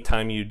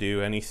 anytime you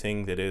do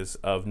anything that is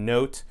of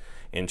note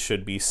and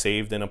should be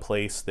saved in a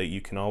place that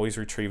you can always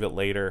retrieve it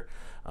later,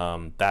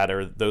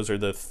 those are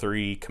the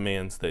three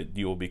commands that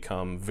you will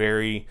become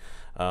very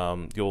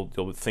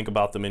you'll think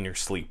about them in your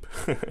sleep.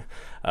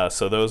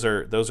 So those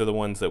are the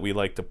ones that we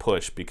like to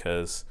push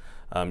because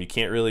you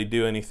can't really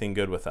do anything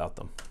good without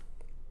them.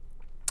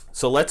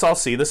 So let's all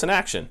see this in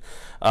action.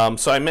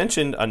 So I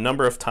mentioned a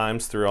number of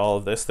times through all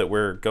of this that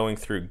we're going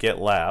through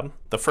GitLab.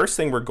 The first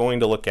thing we're going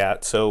to look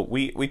at, so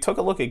we took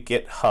a look at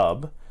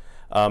GitHub.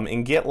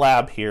 In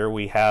GitLab here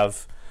we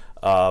have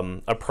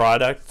a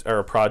project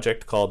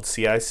called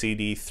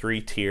CICD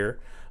 3-tier.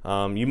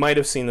 You might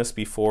have seen this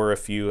before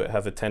if you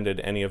have attended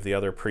any of the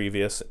other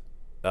previous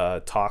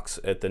talks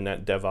at the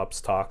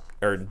NetDevOps talk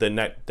or the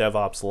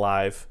NetDevOps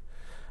live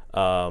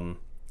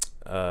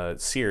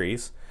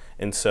series,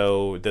 and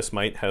so this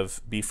might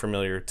be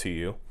familiar to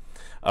you.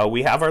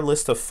 We have our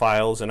list of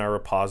files in our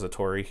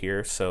repository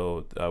here,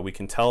 so we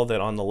can tell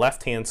that on the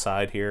left-hand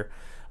side here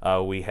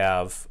we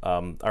have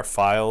our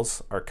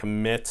files, our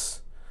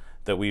commits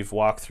that we've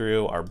walked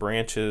through, our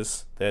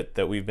branches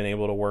that we've been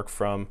able to work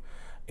from.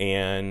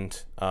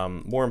 And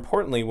more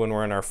importantly, when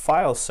we're in our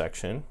files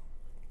section,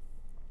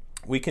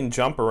 we can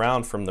jump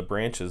around from the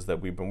branches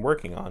that we've been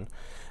working on.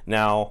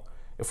 Now,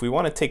 if we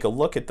want to take a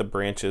look at the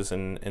branches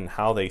and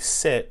how they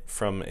sit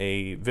from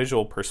a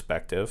visual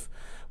perspective,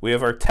 we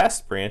have our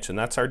test branch, and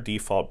that's our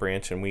default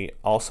branch, and we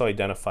also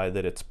identify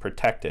that it's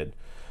protected.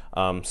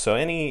 So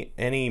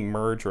any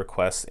merge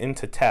requests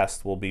into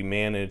test will be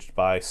managed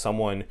by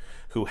someone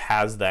who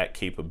has that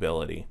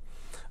capability.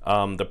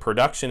 The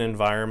production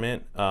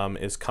environment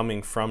is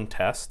coming from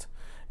test,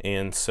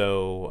 and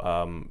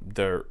so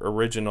the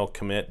original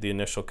commit, the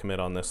initial commit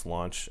on this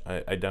launch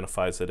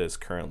identifies it as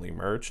currently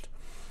merged.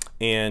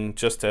 And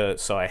just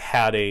so I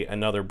had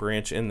another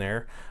branch in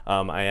there,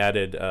 I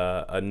added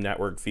a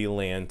network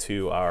VLAN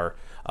to our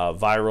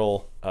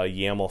viral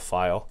YAML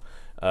file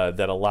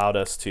that allowed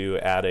us to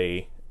add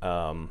a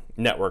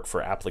network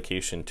for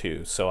application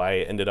 2. So I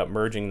ended up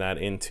merging that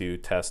into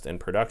test and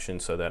production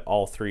so that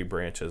all three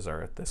branches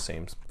are at the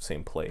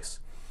same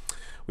place.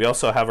 We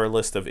also have our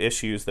list of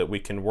issues that we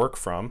can work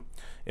from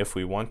if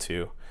we want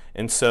to.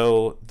 And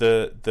so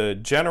the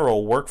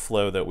general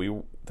workflow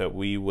that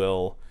we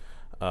will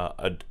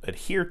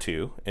adhere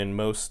to, and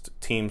most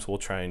teams will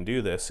try and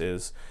do this,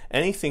 is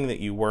anything that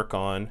you work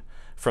on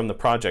from the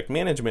project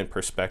management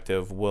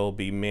perspective will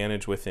be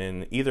managed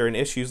within either an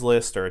issues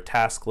list or a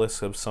task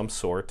list of some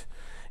sort.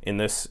 In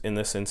this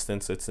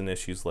instance, it's an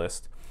issues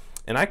list.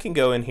 And I can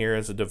go in here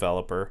as a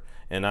developer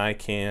and I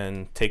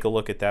can take a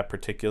look at that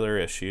particular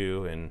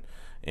issue,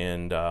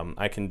 and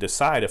I can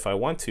decide if I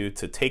want to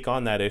take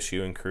on that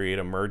issue and create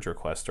a merge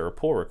request or a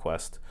pull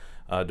request,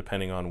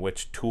 depending on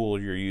which tool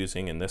you're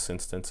using. In this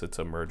instance, it's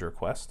a merge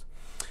request.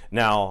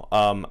 Now,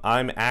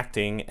 I'm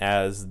acting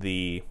as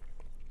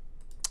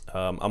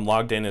I'm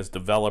logged in as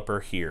developer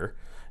here,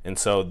 and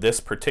so this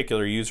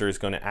particular user is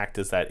going to act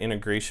as that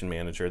integration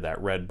manager,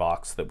 that red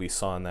box that we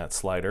saw in that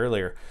slide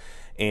earlier.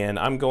 And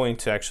I'm going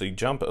to actually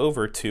jump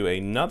over to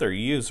another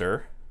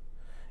user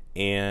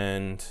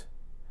and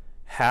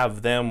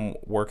have them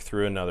work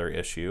through another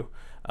issue,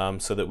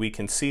 so that we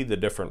can see the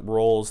different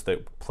roles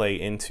that play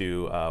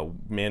into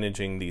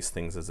managing these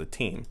things as a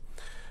team.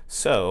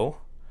 So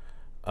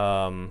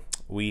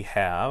we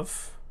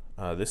have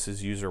this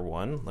is user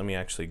 1. Let me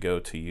actually go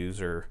to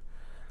user,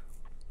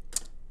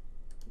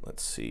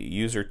 let's see,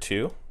 user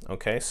 2.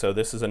 Okay, so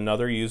this is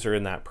another user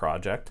in that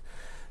project.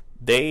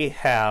 they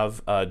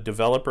have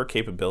developer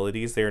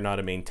capabilities. They are not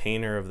a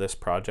maintainer of this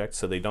project,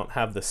 so they don't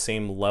have the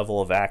same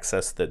level of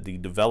access that the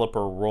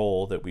developer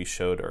role that we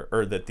showed,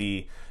 or that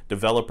the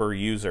developer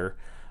user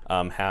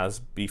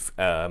has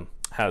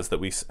that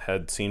we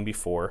had seen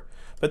before.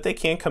 But they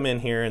can come in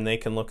here and they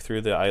can look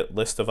through the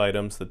list of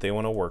items that they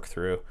want to work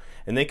through,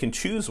 and they can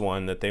choose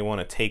one that they want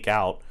to take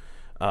out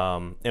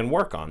and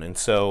work on. And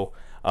so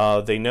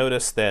they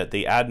notice that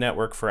the add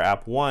network for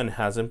app 1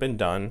 hasn't been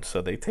done,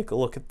 so they take a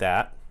look at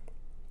that.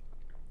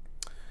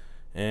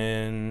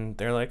 And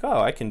they're like,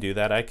 oh, I can do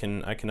that. I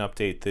can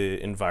update the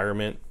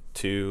environment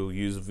to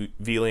use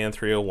VLAN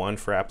 301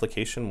 for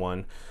application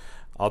 1.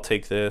 I'll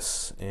take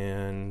this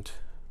and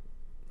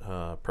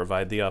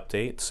provide the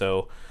update.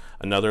 So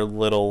another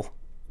little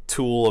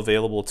tool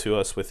available to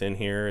us within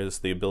here is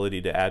the ability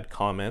to add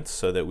comments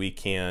so that we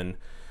can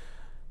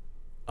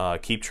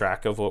keep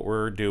track of what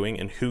we're doing,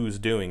 and who's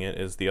doing it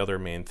is the other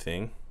main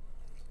thing.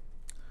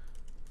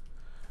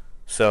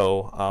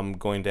 So I'm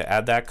going to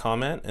add that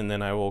comment, and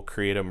then I will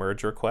create a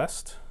merge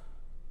request.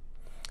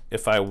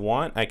 If I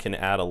want, I can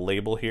add a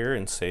label here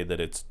and say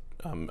that it's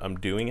I'm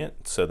doing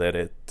it, so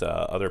that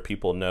other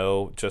people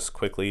know just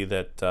quickly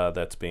that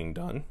that's being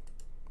done.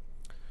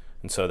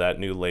 And so that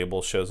new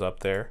label shows up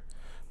there.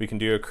 We can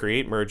do a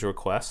create merge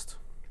request.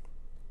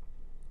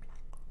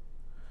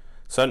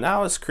 So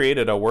now it's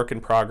created a work in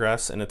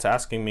progress, and it's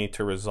asking me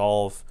to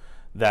resolve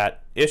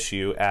that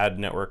issue, add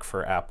network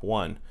for app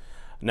 1.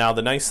 Now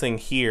the nice thing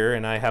here,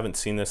 and I haven't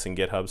seen this in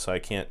GitHub, so I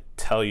can't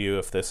tell you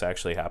if this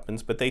actually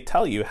happens, but they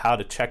tell you how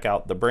to check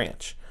out the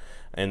branch,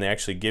 and they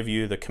actually give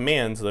you the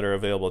commands that are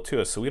available to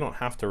us, so we don't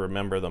have to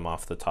remember them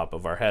off the top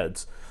of our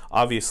heads.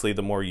 Obviously,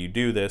 the more you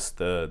do this,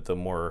 the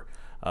more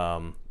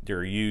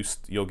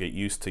you'll get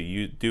used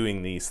to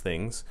doing these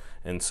things,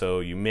 and so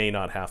you may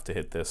not have to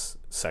hit this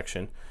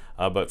section.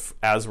 But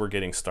as we're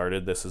getting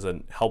started, this is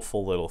a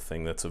helpful little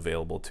thing that's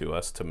available to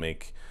us to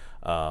make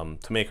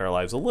our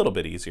lives a little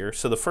bit easier.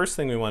 So the first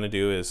thing we want to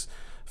do is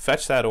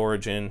fetch that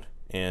origin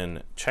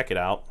and check it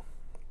out.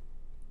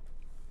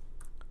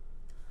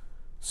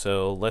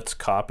 So let's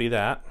copy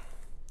that,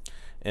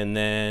 and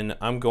then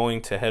I'm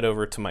going to head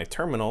over to my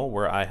terminal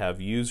where I have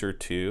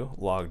user2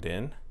 logged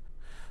in.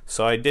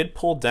 So I did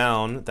pull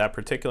down that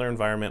particular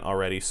environment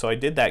already, so I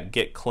did that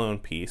git clone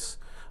piece.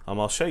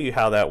 I'll show you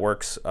how that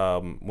works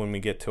when we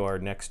get to our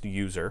next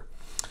user.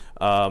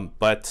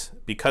 But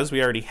because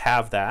we already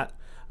have that,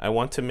 I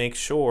want to make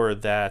sure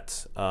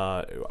that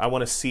I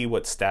want to see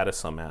what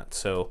status I'm at.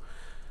 So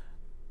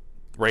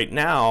right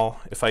now,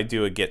 if I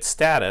do a git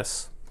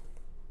status,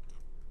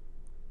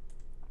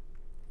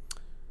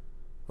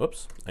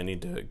 whoops, I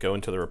need to go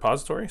into the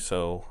repository,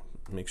 so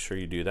make sure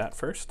you do that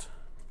first.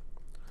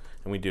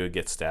 And we do a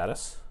git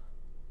status.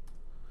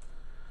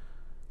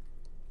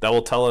 That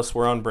will tell us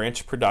we're on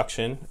branch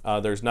production.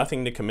 There's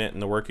nothing to commit,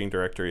 and the working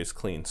directory is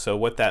clean. So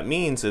what that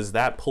means is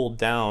that pulled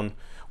down,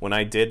 when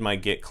I did my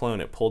git clone,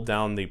 it pulled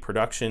down the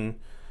production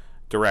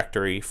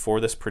directory for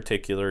this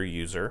particular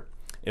user.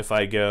 If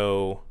I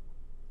go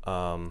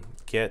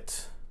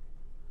git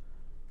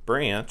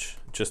branch,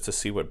 just to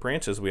see what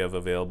branches we have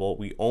available,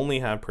 we only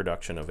have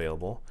production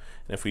available.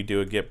 And if we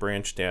do a git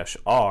branch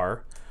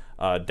 -r,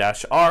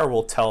 -r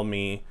will tell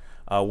me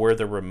where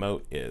the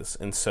remote is.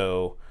 And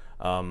so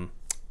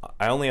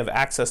I only have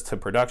access to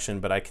production,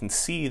 but I can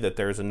see that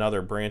there's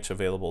another branch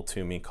available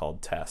to me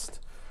called test,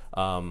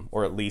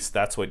 or at least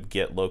that's what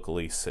git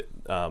locally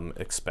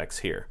expects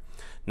here.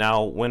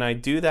 Now when I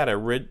do that,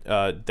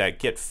 that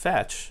git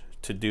fetch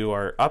to do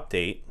our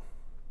update,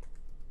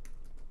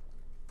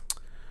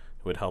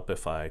 it would help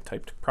if I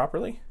typed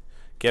properly,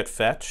 git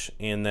fetch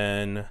and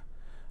then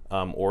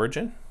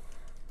origin.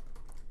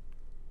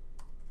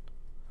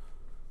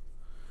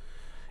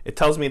 It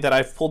tells me that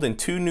I've pulled in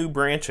 2 new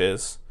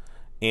branches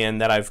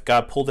and that I've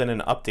got pulled in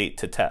an update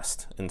to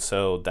test. And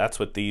so that's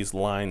what these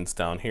lines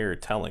down here are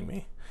telling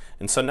me.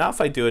 And so now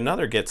if I do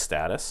another git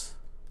status,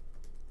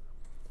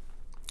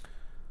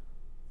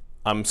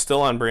 I'm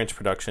still on branch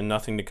production,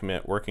 nothing to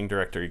commit, working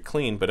directory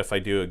clean. But if I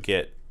do a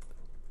git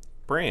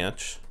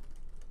branch,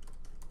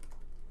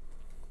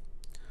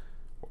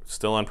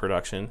 still on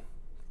production.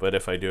 But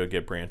if I do a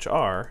git branch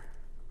 -r,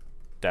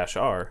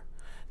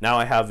 now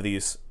I have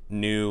these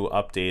new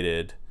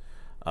updated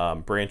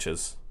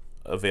branches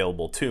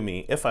available to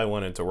me if I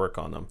wanted to work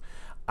on them.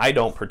 I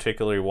don't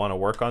particularly want to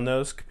work on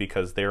those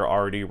because they're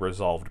already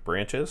resolved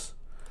branches,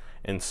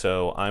 and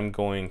so I'm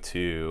going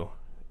to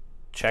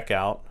check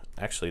out,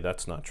 actually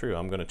that's not true,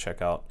 I'm going to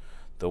check out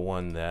the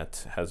one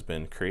that has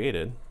been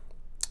created,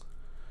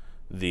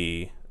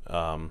 the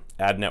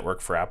add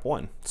network for app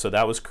 1. So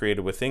that was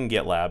created within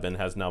GitLab and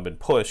has now been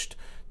pushed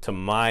to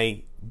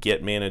my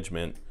Git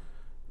management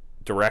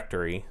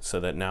directory so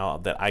that now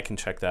that I can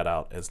check that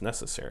out as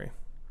necessary.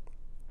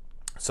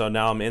 So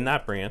now I'm in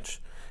that branch.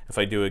 If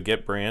I do a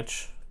git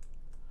branch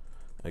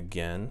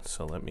again,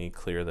 so let me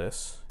clear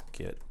this,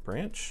 git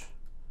branch.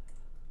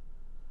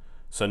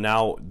 So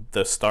now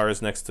the star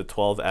is next to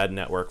 12 add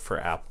network for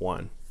app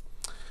 1.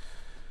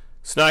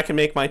 So now I can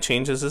make my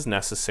changes as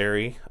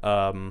necessary.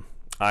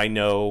 I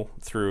know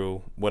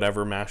through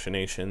whatever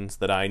machinations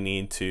that I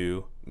need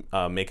to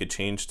make a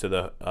change to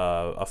the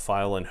a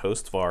file in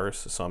host vars.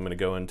 So I'm going to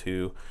go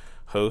into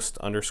host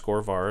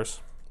underscore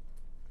vars.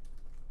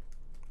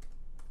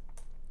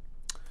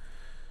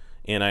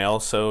 And I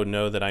also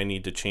know that I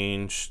need to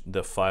change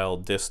the file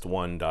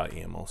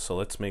dist1.yaml. So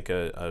let's make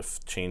a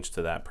change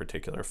to that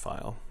particular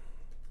file.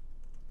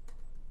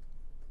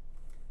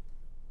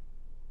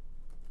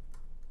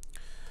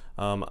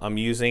 I'm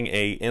using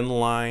a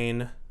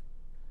inline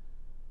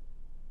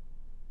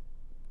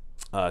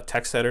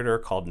text editor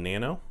called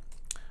Nano.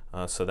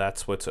 So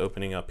that's what's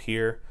opening up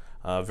here.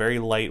 Very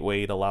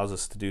lightweight, allows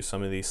us to do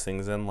some of these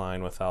things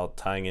inline without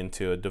tying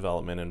into a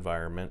development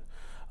environment.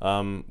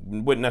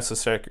 Wouldn't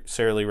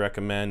necessarily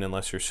recommend,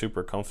 unless you're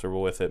super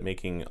comfortable with it,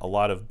 making a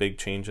lot of big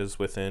changes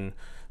within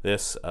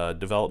this.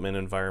 Development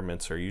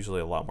environments are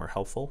usually a lot more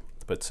helpful,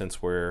 but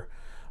since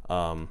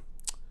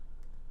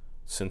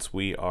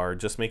we are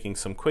just making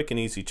some quick and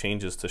easy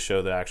changes to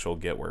show the actual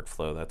Git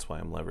workflow, that's why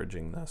I'm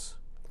leveraging this.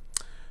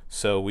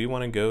 So we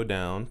want to go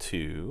down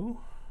to,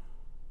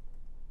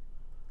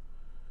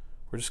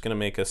 we're just going to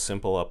make a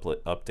simple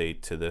update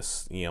to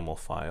this YAML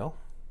file.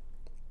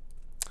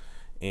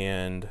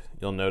 And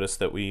you'll notice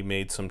that we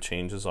made some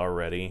changes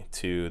already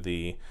to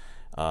the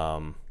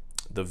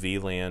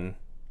VLAN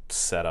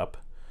setup.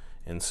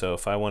 And so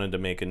if I wanted to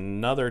make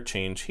another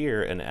change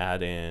here and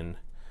add in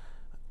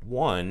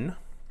 1,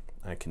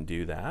 I can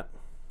do that.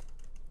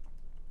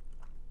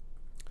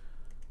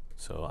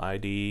 So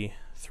ID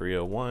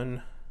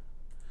 301,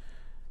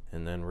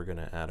 and then we're going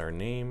to add our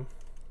name,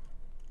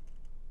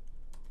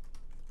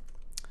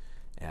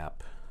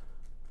 app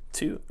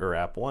 2 or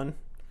app 1,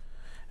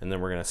 and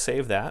then we're going to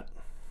save that.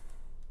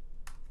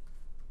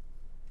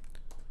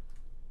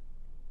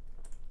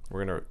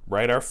 We're going to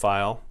write our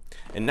file,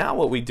 and now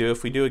what we do,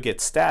 if we do a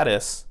git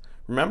status,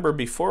 remember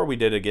before we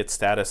did a git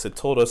status, it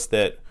told us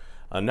that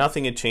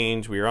nothing had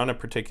changed, we were on a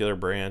particular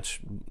branch,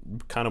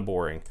 kind of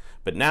boring.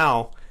 But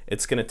now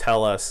it's going to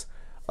tell us,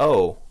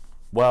 oh,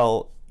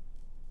 well,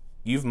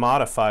 you've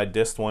modified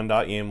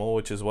dist1.yaml,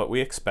 which is what we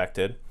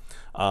expected.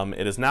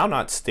 It is now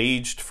not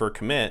staged for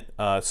commit,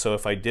 so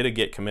if I did a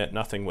git commit,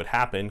 nothing would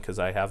happen because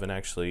I haven't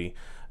actually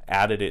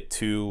added it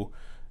to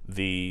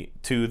the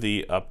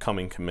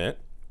upcoming commit.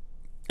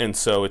 And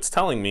so it's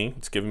telling me,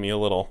 it's giving me a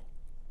little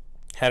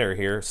header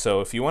here. So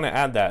if you want to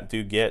add that,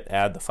 do git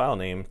add the file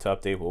name to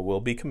update what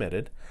will be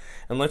committed.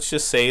 And let's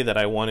just say that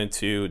I wanted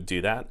to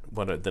do that.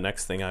 What the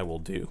next thing I will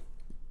do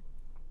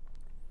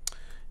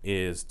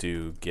is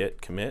do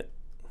git commit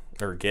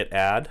or git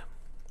add.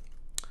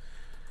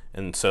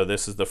 And so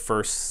this is the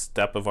first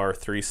step of our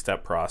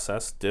 3-step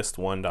process,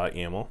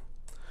 dist1.yaml.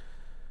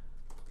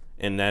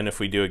 And then if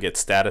we do a git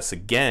status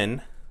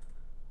again,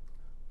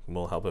 it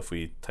will help if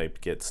we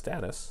type git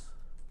status.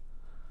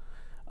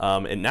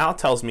 It now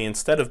tells me,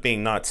 instead of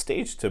being not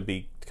staged to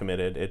be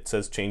committed, it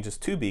says changes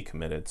to be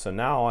committed. So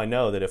now I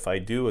know that if I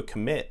do a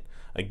commit,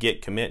 a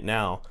git commit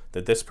now,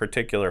 that this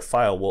particular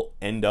file will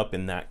end up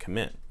in that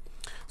commit.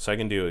 So I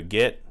can do a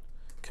git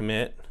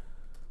commit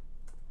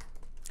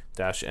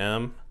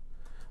 -m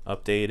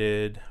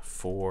updated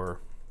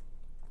for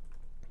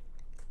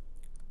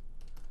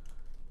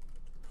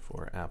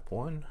app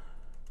 1.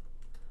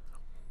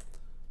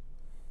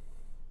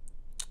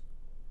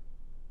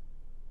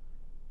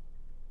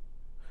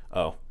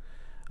 Oh,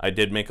 I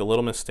did make a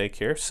little mistake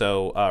here.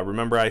 So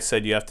remember I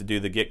said you have to do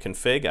the git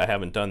config. I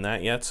haven't done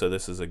that yet, so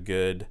this is a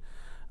good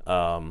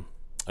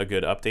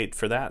update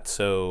for that.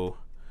 So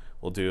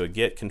we'll do a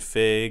git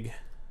config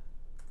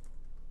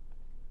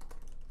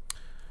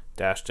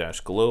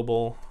 --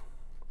 global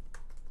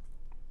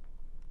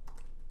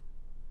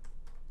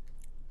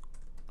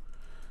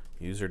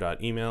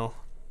user.email.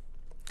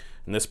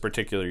 And this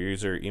particular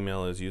user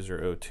email is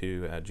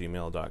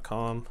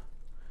user02@gmail.com.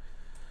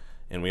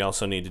 And we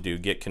also need to do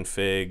git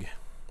config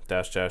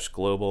 --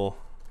 global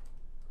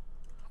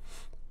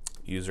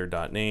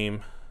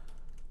user.name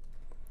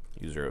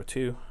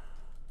user02.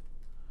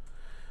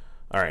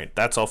 All right,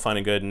 that's all fine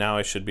and good. Now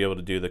I should be able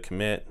to do the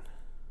commit.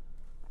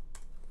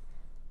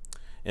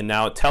 And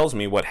now it tells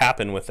me what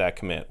happened with that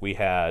commit. We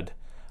had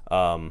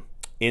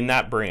in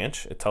that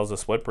branch, it tells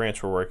us what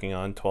branch we're working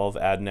on, 12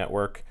 add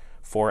network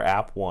for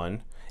app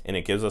 1, and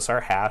it gives us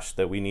our hash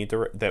that we need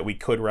to that we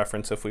could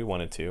reference if we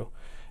wanted to.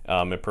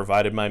 It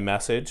provided my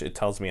message. It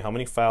tells me how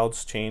many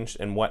files changed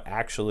and what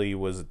actually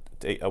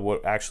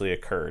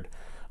occurred.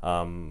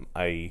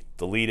 I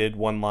deleted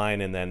 1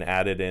 line and then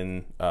added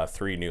in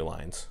 3 new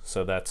lines.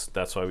 So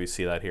that's why we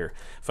see that here.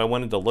 If I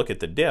wanted to look at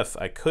the diff,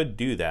 I could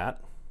do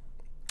that.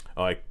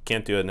 Oh, I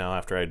can't do it now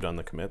after I've done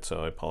the commit,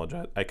 so I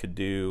apologize. I could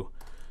do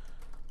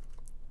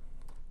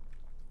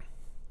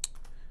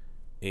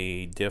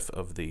a diff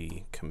of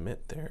the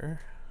commit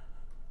there.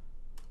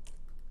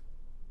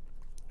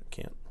 I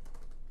can't.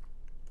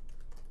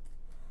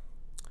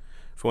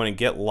 If we want to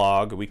get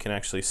log, we can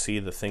actually see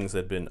the things that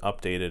have been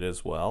updated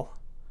as well.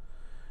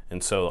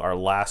 And so our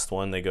last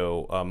one, they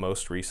go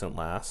most recent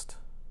last.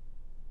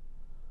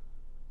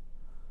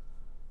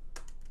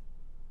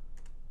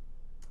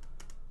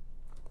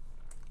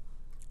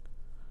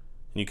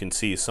 And you can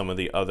see some of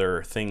the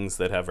other things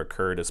that have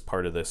occurred as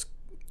part of this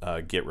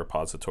Git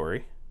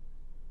repository.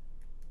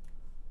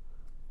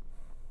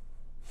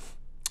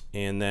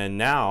 And then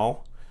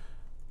now,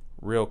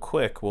 real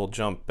quick, we'll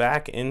jump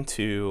back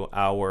into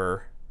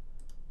our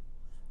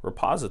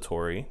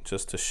repository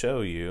just to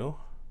show you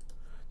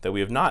that we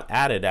have not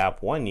added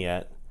app 1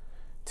 yet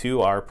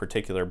to our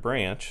particular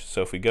branch.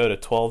 So if we go to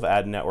 12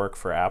 add network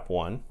for app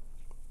 1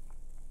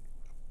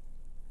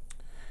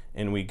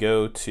 and we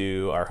go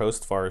to our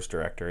host vars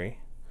directory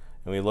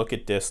and we look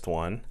at dist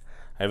 1,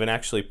 I haven't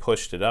actually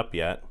pushed it up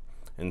yet,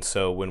 and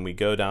so when we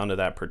go down to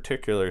that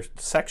particular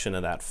section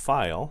of that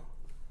file,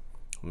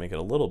 I'll make it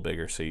a little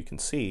bigger so you can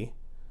see,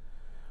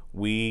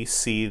 we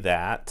see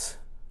that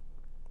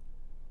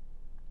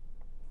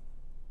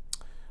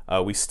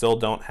we still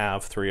don't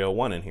have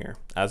 301 in here,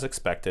 as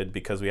expected,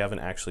 because we haven't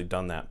actually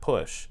done that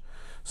push.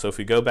 So if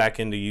we go back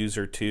into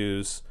user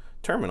 2's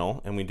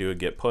terminal and we do a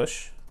git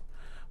push,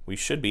 we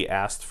should be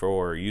asked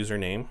for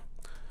username,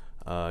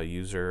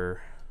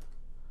 user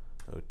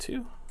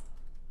 02,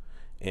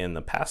 and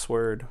the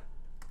password.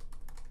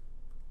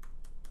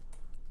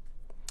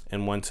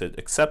 And once it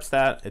accepts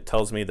that, it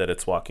tells me that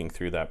it's walking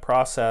through that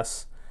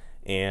process,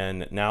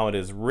 and now it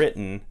is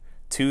written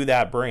to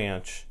that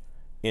branch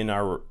in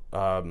our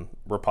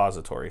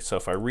repository. So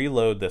if I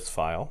reload this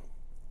file,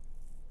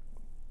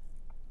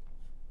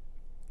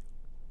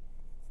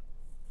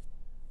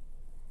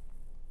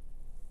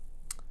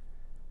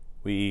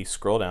 we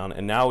scroll down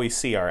and now we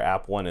see our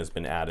app 1 has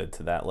been added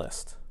to that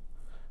list.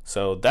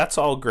 So that's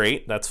all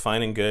great, that's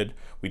fine and good.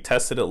 We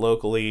tested it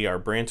locally, our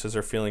branches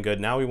are feeling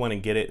good. Now we want to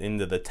get it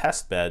into the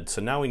test bed,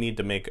 so now we need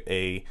to make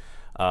a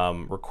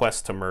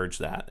request to merge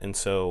that. And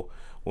so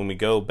when we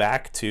go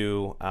back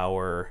to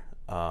our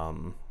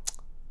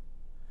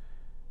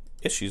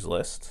issues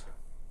list,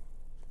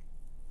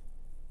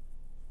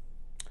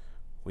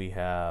 we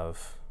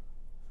have,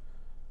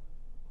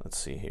 let's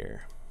see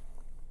here,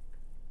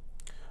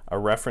 a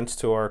reference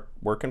to our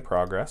work in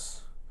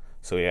progress.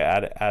 So we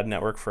add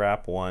network for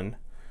app 1.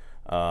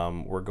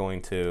 We're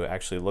going to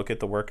actually look at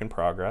the work in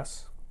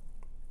progress,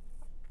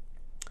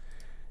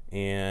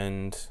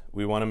 and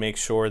we want to make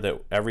sure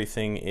that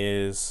everything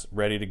is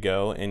ready to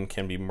go and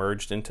can be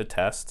merged into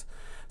test.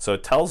 So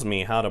it tells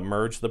me how to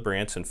merge the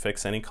branch and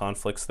fix any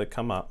conflicts that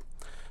come up.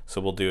 So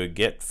we'll do a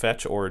git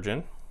fetch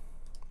origin.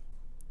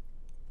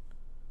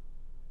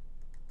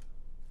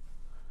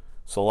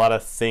 So a lot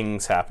of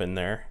things happen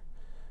there.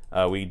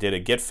 We did a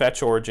git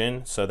fetch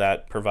origin, so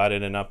that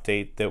provided an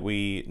update that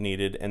we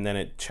needed, and then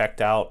it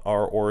checked out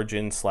our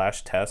origin /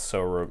 test.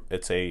 So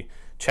it's a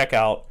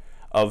checkout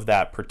of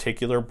that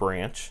particular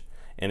branch,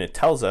 and it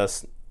tells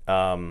us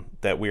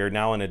that we are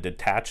now in a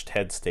detached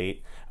head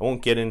state. I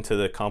won't get into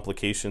the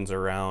complications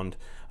around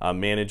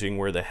managing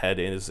where the head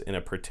is in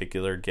a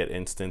particular Git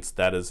instance.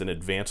 That is an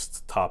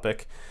advanced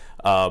topic,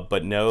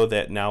 but know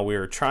that now we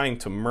are trying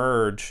to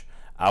merge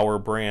our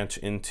branch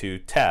into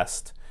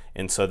test.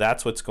 And so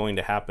that's what's going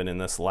to happen in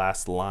this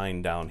last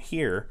line down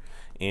here.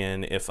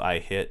 And if I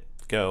hit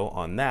go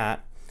on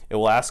that, it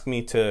will ask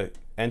me to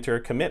enter a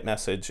commit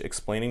message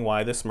explaining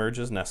why this merge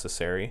is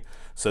necessary,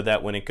 so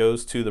that when it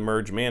goes to the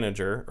merge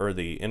manager or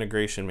the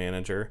integration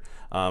manager,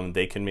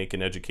 they can make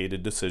an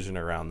educated decision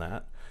around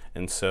that.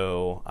 And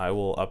so I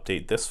will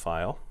update this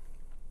file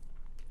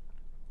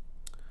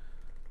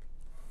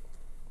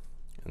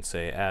and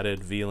say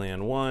added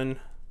VLAN 1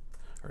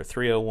 or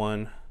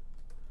 301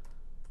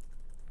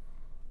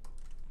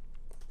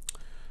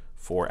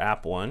 for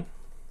app 1,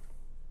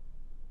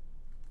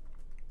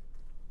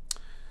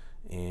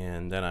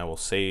 and then I will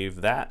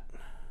save that.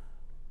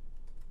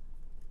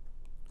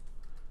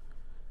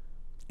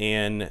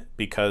 And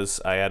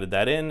because I added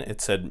that in, it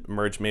said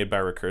merge made by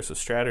recursive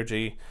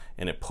strategy,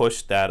 and it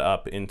pushed that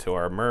up into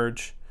our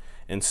merge.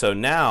 And so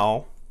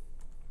now,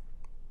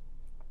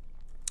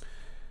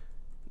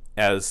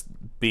 as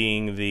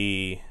being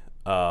the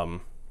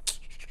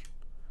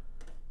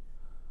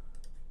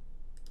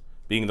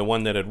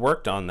one that had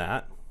worked on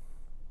that,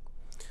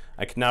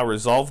 I can now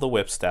resolve the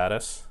WIP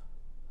status,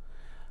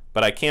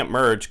 but I can't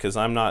merge because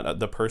I'm not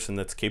the person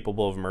that's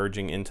capable of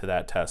merging into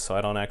that test, so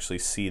I don't actually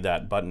see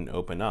that button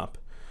open up.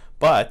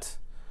 But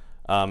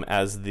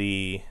as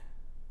the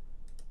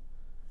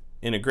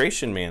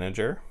integration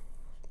manager,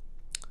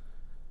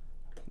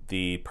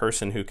 the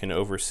person who can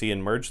oversee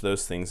and merge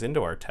those things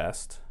into our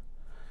test,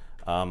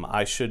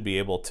 I should be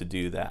able to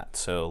do that.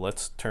 So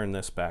let's turn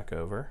this back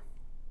over.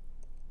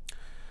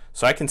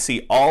 So I can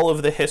see all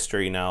of the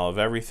history now of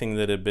everything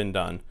that had been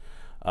done.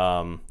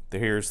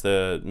 Here's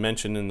the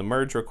mention in the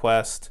merge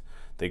request.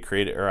 I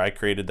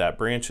created that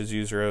branch as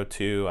user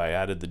 02. I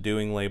added the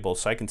doing label,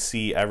 so I can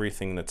see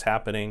everything that's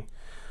happening.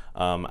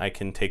 I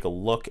can take a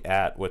look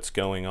at what's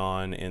going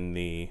on in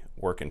the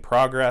work in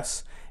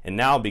progress. And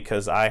now,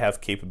 because I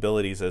have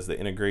capabilities as the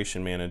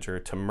integration manager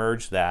to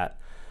merge that,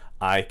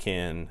 I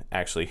can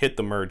actually hit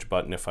the merge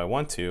button if I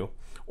want to,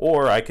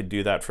 or I could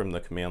do that from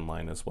the command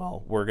line as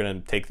well. We're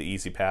going to take the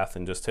easy path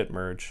and just hit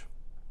merge.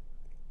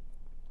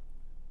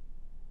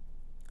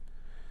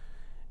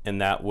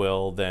 and that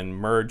will then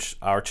merge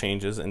our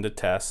changes into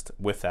test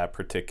with that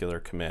particular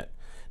commit.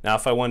 Now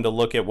if I wanted to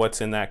look at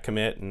what's in that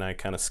commit and I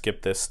kind of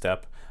skip this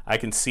step, I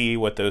can see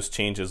what those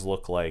changes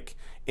look like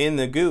in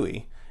the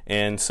GUI.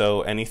 And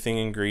so anything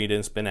in green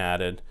has been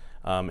added,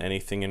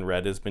 anything in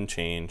red has been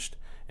changed,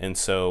 and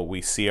so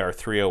we see our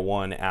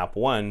 301 app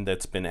 1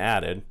 that's been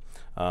added.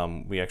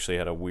 We actually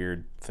had a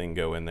weird thing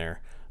go in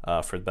there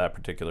for that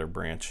particular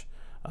branch.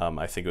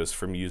 I think it was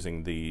from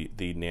using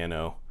the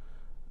nano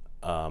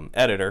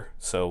editor,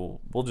 so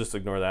we'll just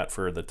ignore that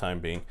for the time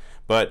being.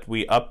 But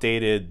we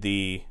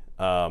updated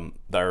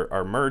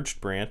our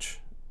merged branch,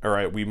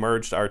 we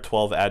merged our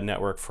 12 ad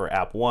network for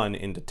app 1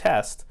 into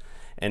test,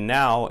 and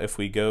now if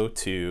we go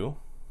to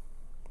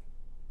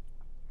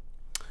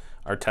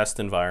our test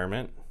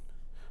environment,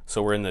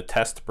 so we're in the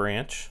test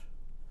branch,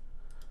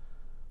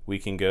 we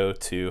can go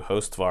to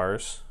host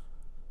vars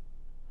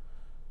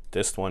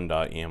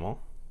dist1.yaml.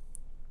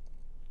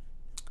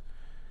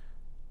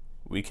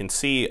 We can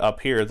see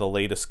up here the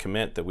latest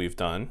commit that we've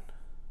done,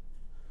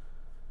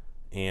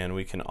 and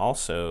we can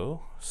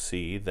also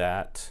see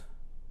that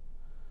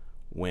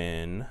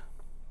when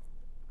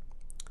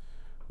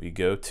we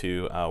go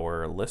to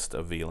our list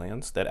of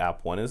VLANs that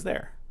app 1 is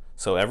there.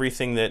 So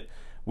everything that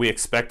we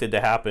expected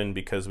to happen,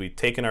 because we've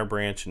taken our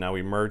branch and now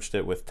we merged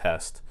it with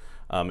test,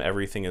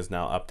 everything is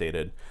now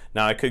updated.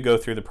 Now I could go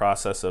through the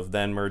process of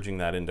then merging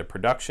that into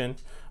production.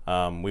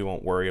 We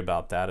won't worry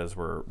about that as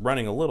we're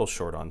running a little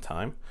short on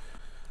time.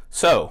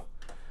 So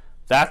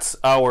that's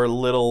our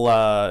little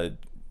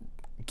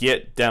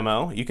Git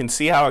demo. You can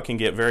see how it can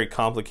get very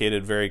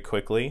complicated very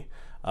quickly.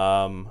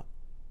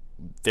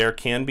 There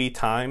can be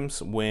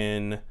times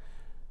when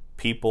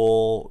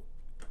people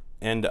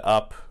end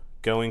up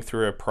going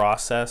through a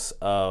process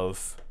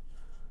of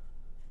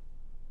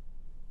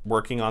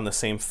working on the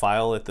same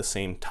file at the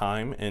same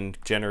time and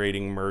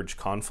generating merge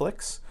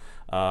conflicts.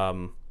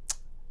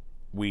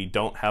 We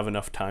don't have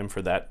enough time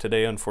for that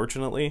today,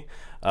 unfortunately.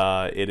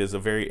 It is a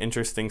very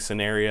interesting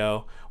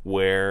scenario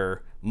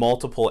where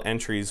multiple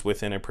entries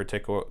within a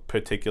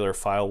particular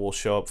file will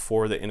show up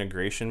for the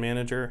integration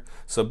manager.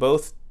 So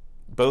both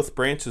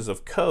branches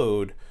of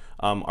code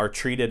are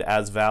treated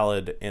as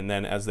valid, and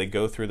then as they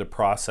go through the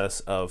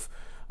process of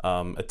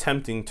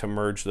attempting to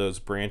merge those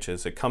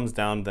branches, it comes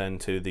down then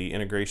to the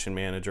integration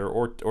manager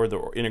or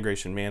the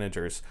integration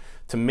managers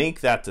to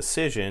make that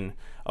decision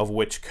of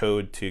which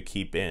code to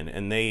keep in.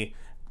 And they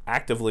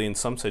actively, in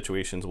some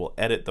situations, will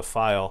edit the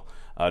file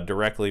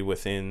directly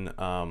within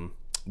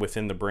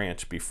the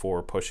branch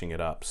before pushing it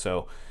up.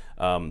 So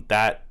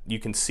that you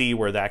can see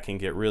where that can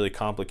get really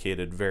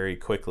complicated very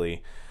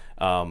quickly.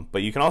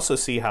 But you can also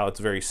see how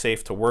it's very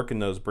safe to work in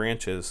those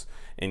branches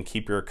and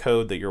keep your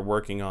code that you're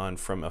working on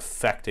from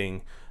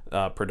affecting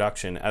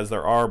production, as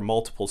there are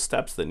multiple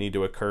steps that need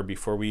to occur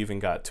before we even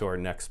got to our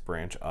next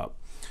branch up.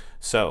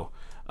 So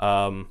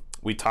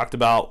we talked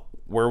about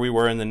where we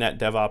were in the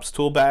NetDevOps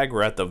tool bag.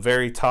 We're at the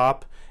very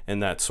top,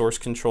 and that source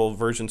control,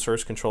 version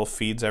source control,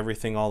 feeds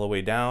everything all the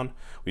way down.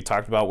 We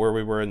talked about where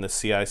we were in the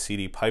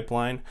CICD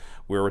pipeline.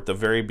 We were at the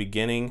very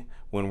beginning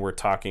when we're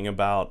talking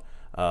about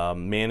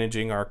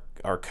managing our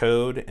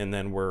code, and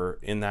then we're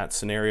in that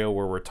scenario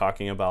where we're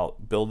talking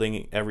about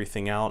building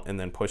everything out and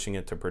then pushing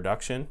it to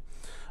production.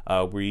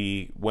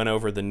 We went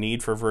over the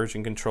need for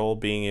version control,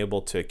 being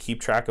able to keep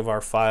track of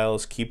our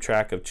files, keep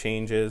track of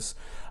changes,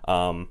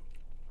 help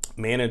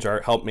manage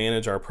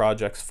our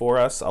projects for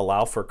us,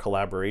 allow for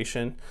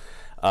collaboration.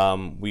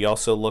 We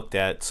also looked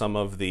at some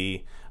of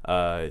the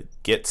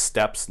Git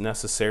steps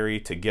necessary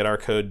to get our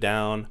code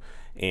down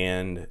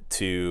and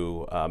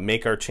to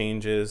make our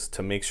changes,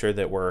 to make sure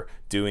that we're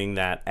doing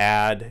that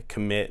add,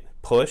 commit,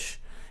 push,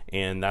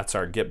 and that's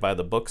our Git by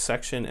the book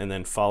section. And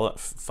then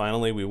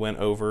finally we went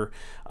over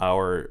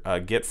our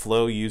Git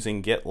flow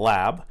using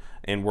GitLab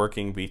and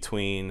working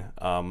between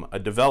a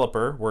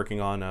developer working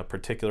on a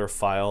particular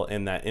file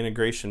and that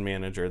integration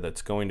manager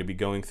that's going to be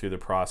going through the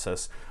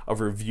process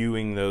of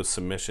reviewing those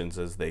submissions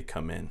as they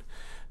come in.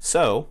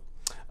 So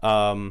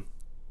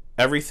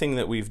everything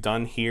that we've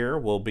done here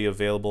will be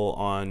available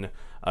on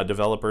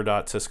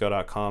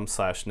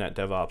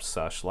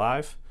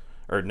developer.cisco.com/netdevops/live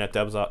or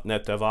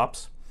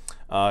NetDevOps.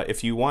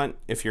 If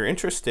you're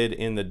interested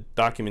in the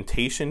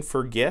documentation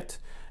for Git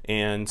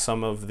and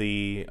some of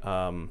the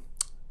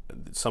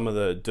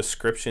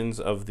descriptions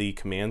of the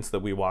commands that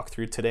we walked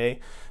through today,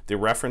 the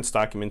reference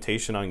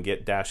documentation on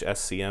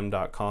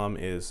git-scm.com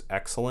is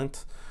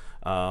excellent.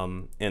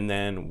 And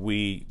then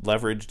we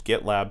leveraged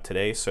GitLab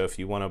today, so if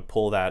you want to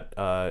pull that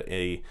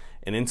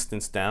an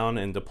instance down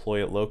and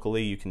deploy it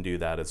locally, you can do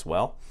that as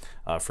well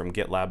from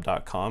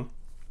gitlab.com.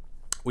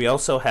 We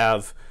also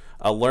have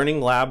a learning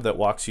lab that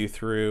walks you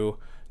through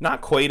not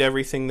quite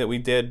everything that we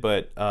did,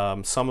 but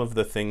some of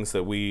the things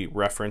that we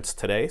referenced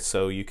today.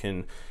 So you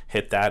can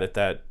hit that at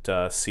that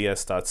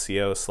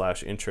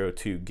cs.co/intro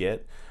to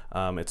Git.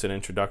 It's an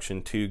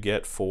introduction to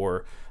Git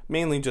for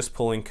mainly just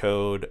pulling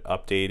code,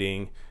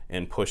 updating,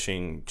 and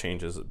pushing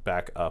changes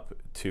back up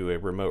to a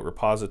remote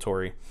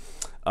repository.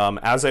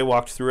 As I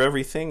walked through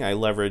everything, I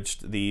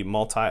leveraged the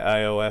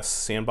multi-iOS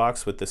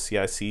sandbox with the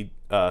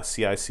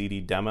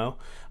CICD demo.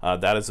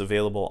 That is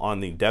available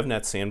on the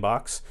DevNet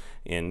sandbox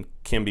and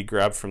can be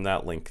grabbed from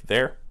that link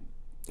there.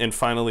 And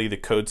finally, the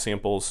code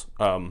samples,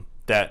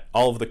 that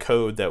all of the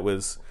code that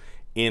was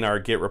in our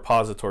Git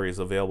repository is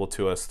available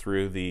to us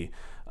through the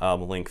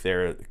link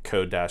there,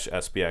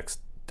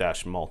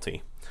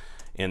 code-sbx-multi.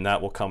 And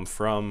that will come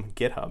from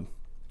GitHub.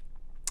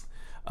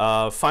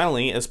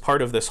 Finally, as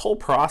part of this whole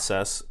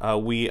process,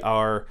 we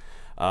are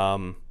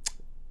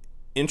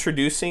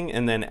introducing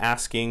and then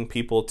asking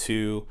people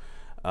to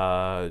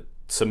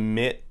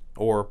submit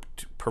or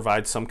to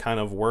provide some kind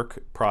of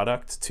work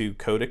product to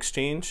Code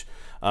Exchange.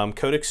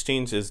 Code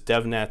Exchange is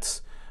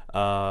DevNet's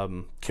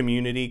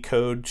community,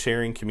 code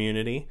sharing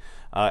community.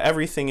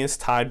 Everything is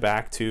tied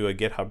back to a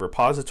GitHub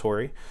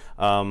repository,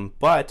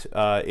 but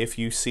if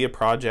you see a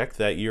project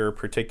that you're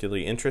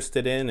particularly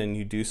interested in and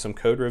you do some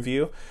code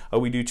review,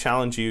 we do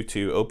challenge you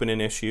to open an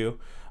issue.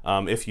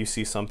 If you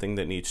see something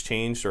that needs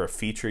changed or a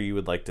feature you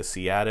would like to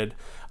see added,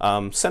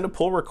 send a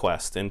pull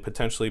request and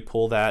potentially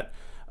pull that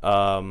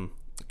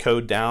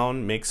code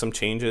down, make some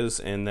changes,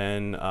 and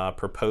then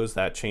propose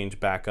that change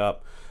back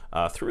up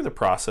through the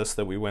process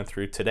that we went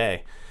through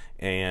today,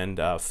 and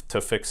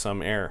to fix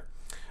some error.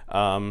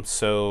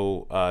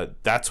 So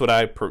that's what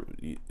I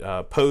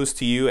pose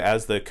to you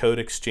as the Code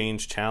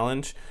Exchange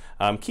challenge.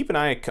 Keep an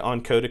eye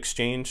on Code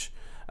Exchange.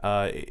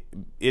 It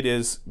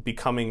is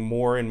becoming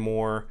more and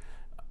more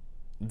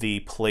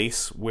the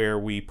place where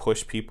we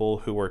push people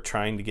who are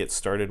trying to get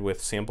started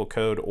with sample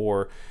code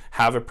or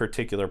have a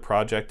particular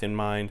project in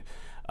mind.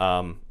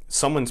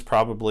 Someone's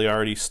probably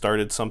already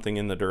started something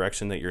in the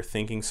direction that you're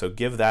thinking, so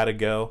give that a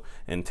go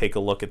and take a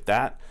look at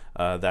that.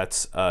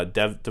 That's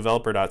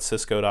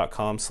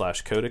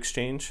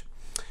developer.cisco.com/codeexchange.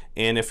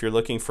 And if you're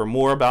looking for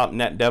more about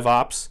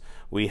NetDevOps,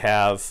 we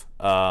have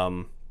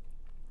a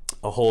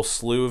whole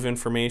slew of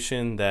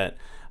information that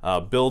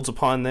builds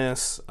upon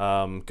this,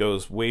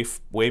 goes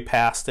way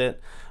past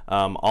it.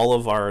 All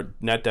of our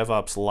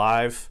NetDevOps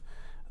Live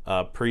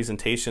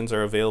presentations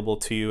are available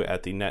to you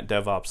at the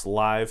NetDevOps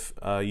Live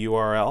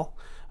URL.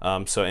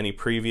 So any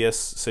previous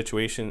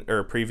situation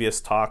or previous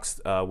talks,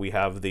 we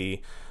have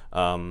the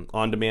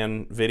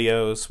on-demand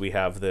videos, we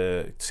have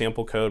the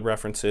sample code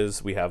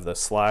references, we have the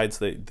slides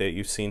that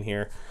you've seen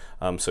here.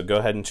 So go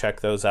ahead and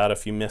check those out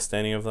if you missed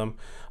any of them.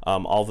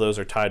 All of those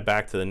are tied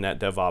back to the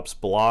NetDevOps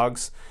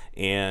blogs,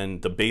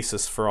 and the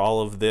basis for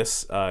all of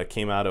this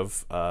came out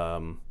of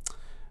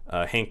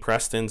Hank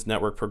Preston's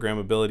Network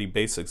Programmability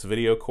Basics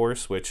video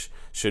course, which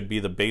should be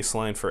the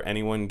baseline for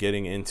anyone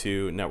getting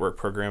into network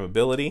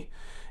programmability.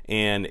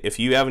 And if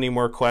you have any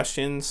more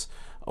questions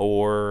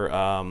or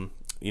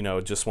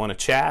just want to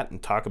chat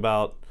and talk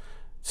about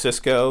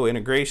Cisco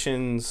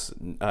integrations,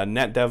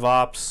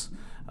 NetDevOps,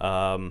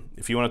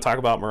 if you want to talk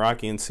about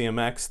Meraki and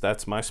CMX,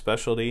 that's my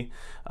specialty.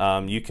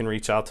 You can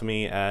reach out to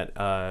me at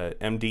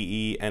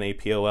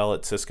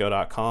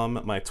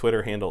mdenapol@cisco.com. My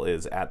Twitter handle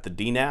is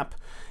 @theDnap.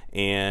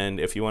 And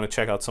if you want to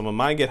check out some of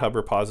my GitHub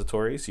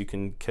repositories, you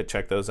can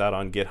check those out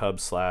on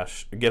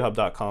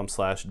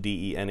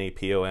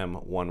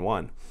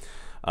github.com/denapom11.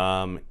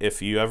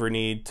 If you ever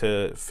need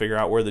to figure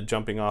out where the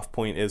jumping off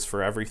point is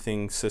for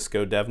everything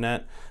Cisco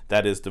DevNet,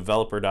 that is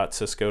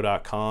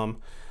developer.cisco.com.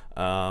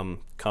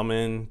 Come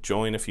in,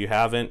 join if you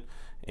haven't,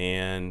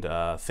 and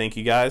thank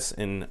you guys,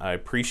 and I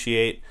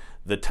appreciate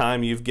the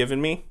time you've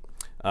given me.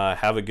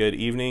 Have a good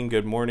evening,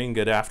 good morning,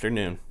 good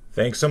afternoon.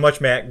 Thanks so much,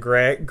 Matt.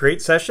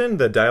 Great session.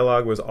 The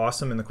dialogue was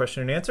awesome in the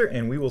question and answer,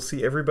 and we will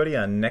see everybody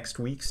on next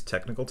week's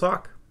Technical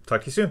Talk.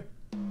 Talk to you soon.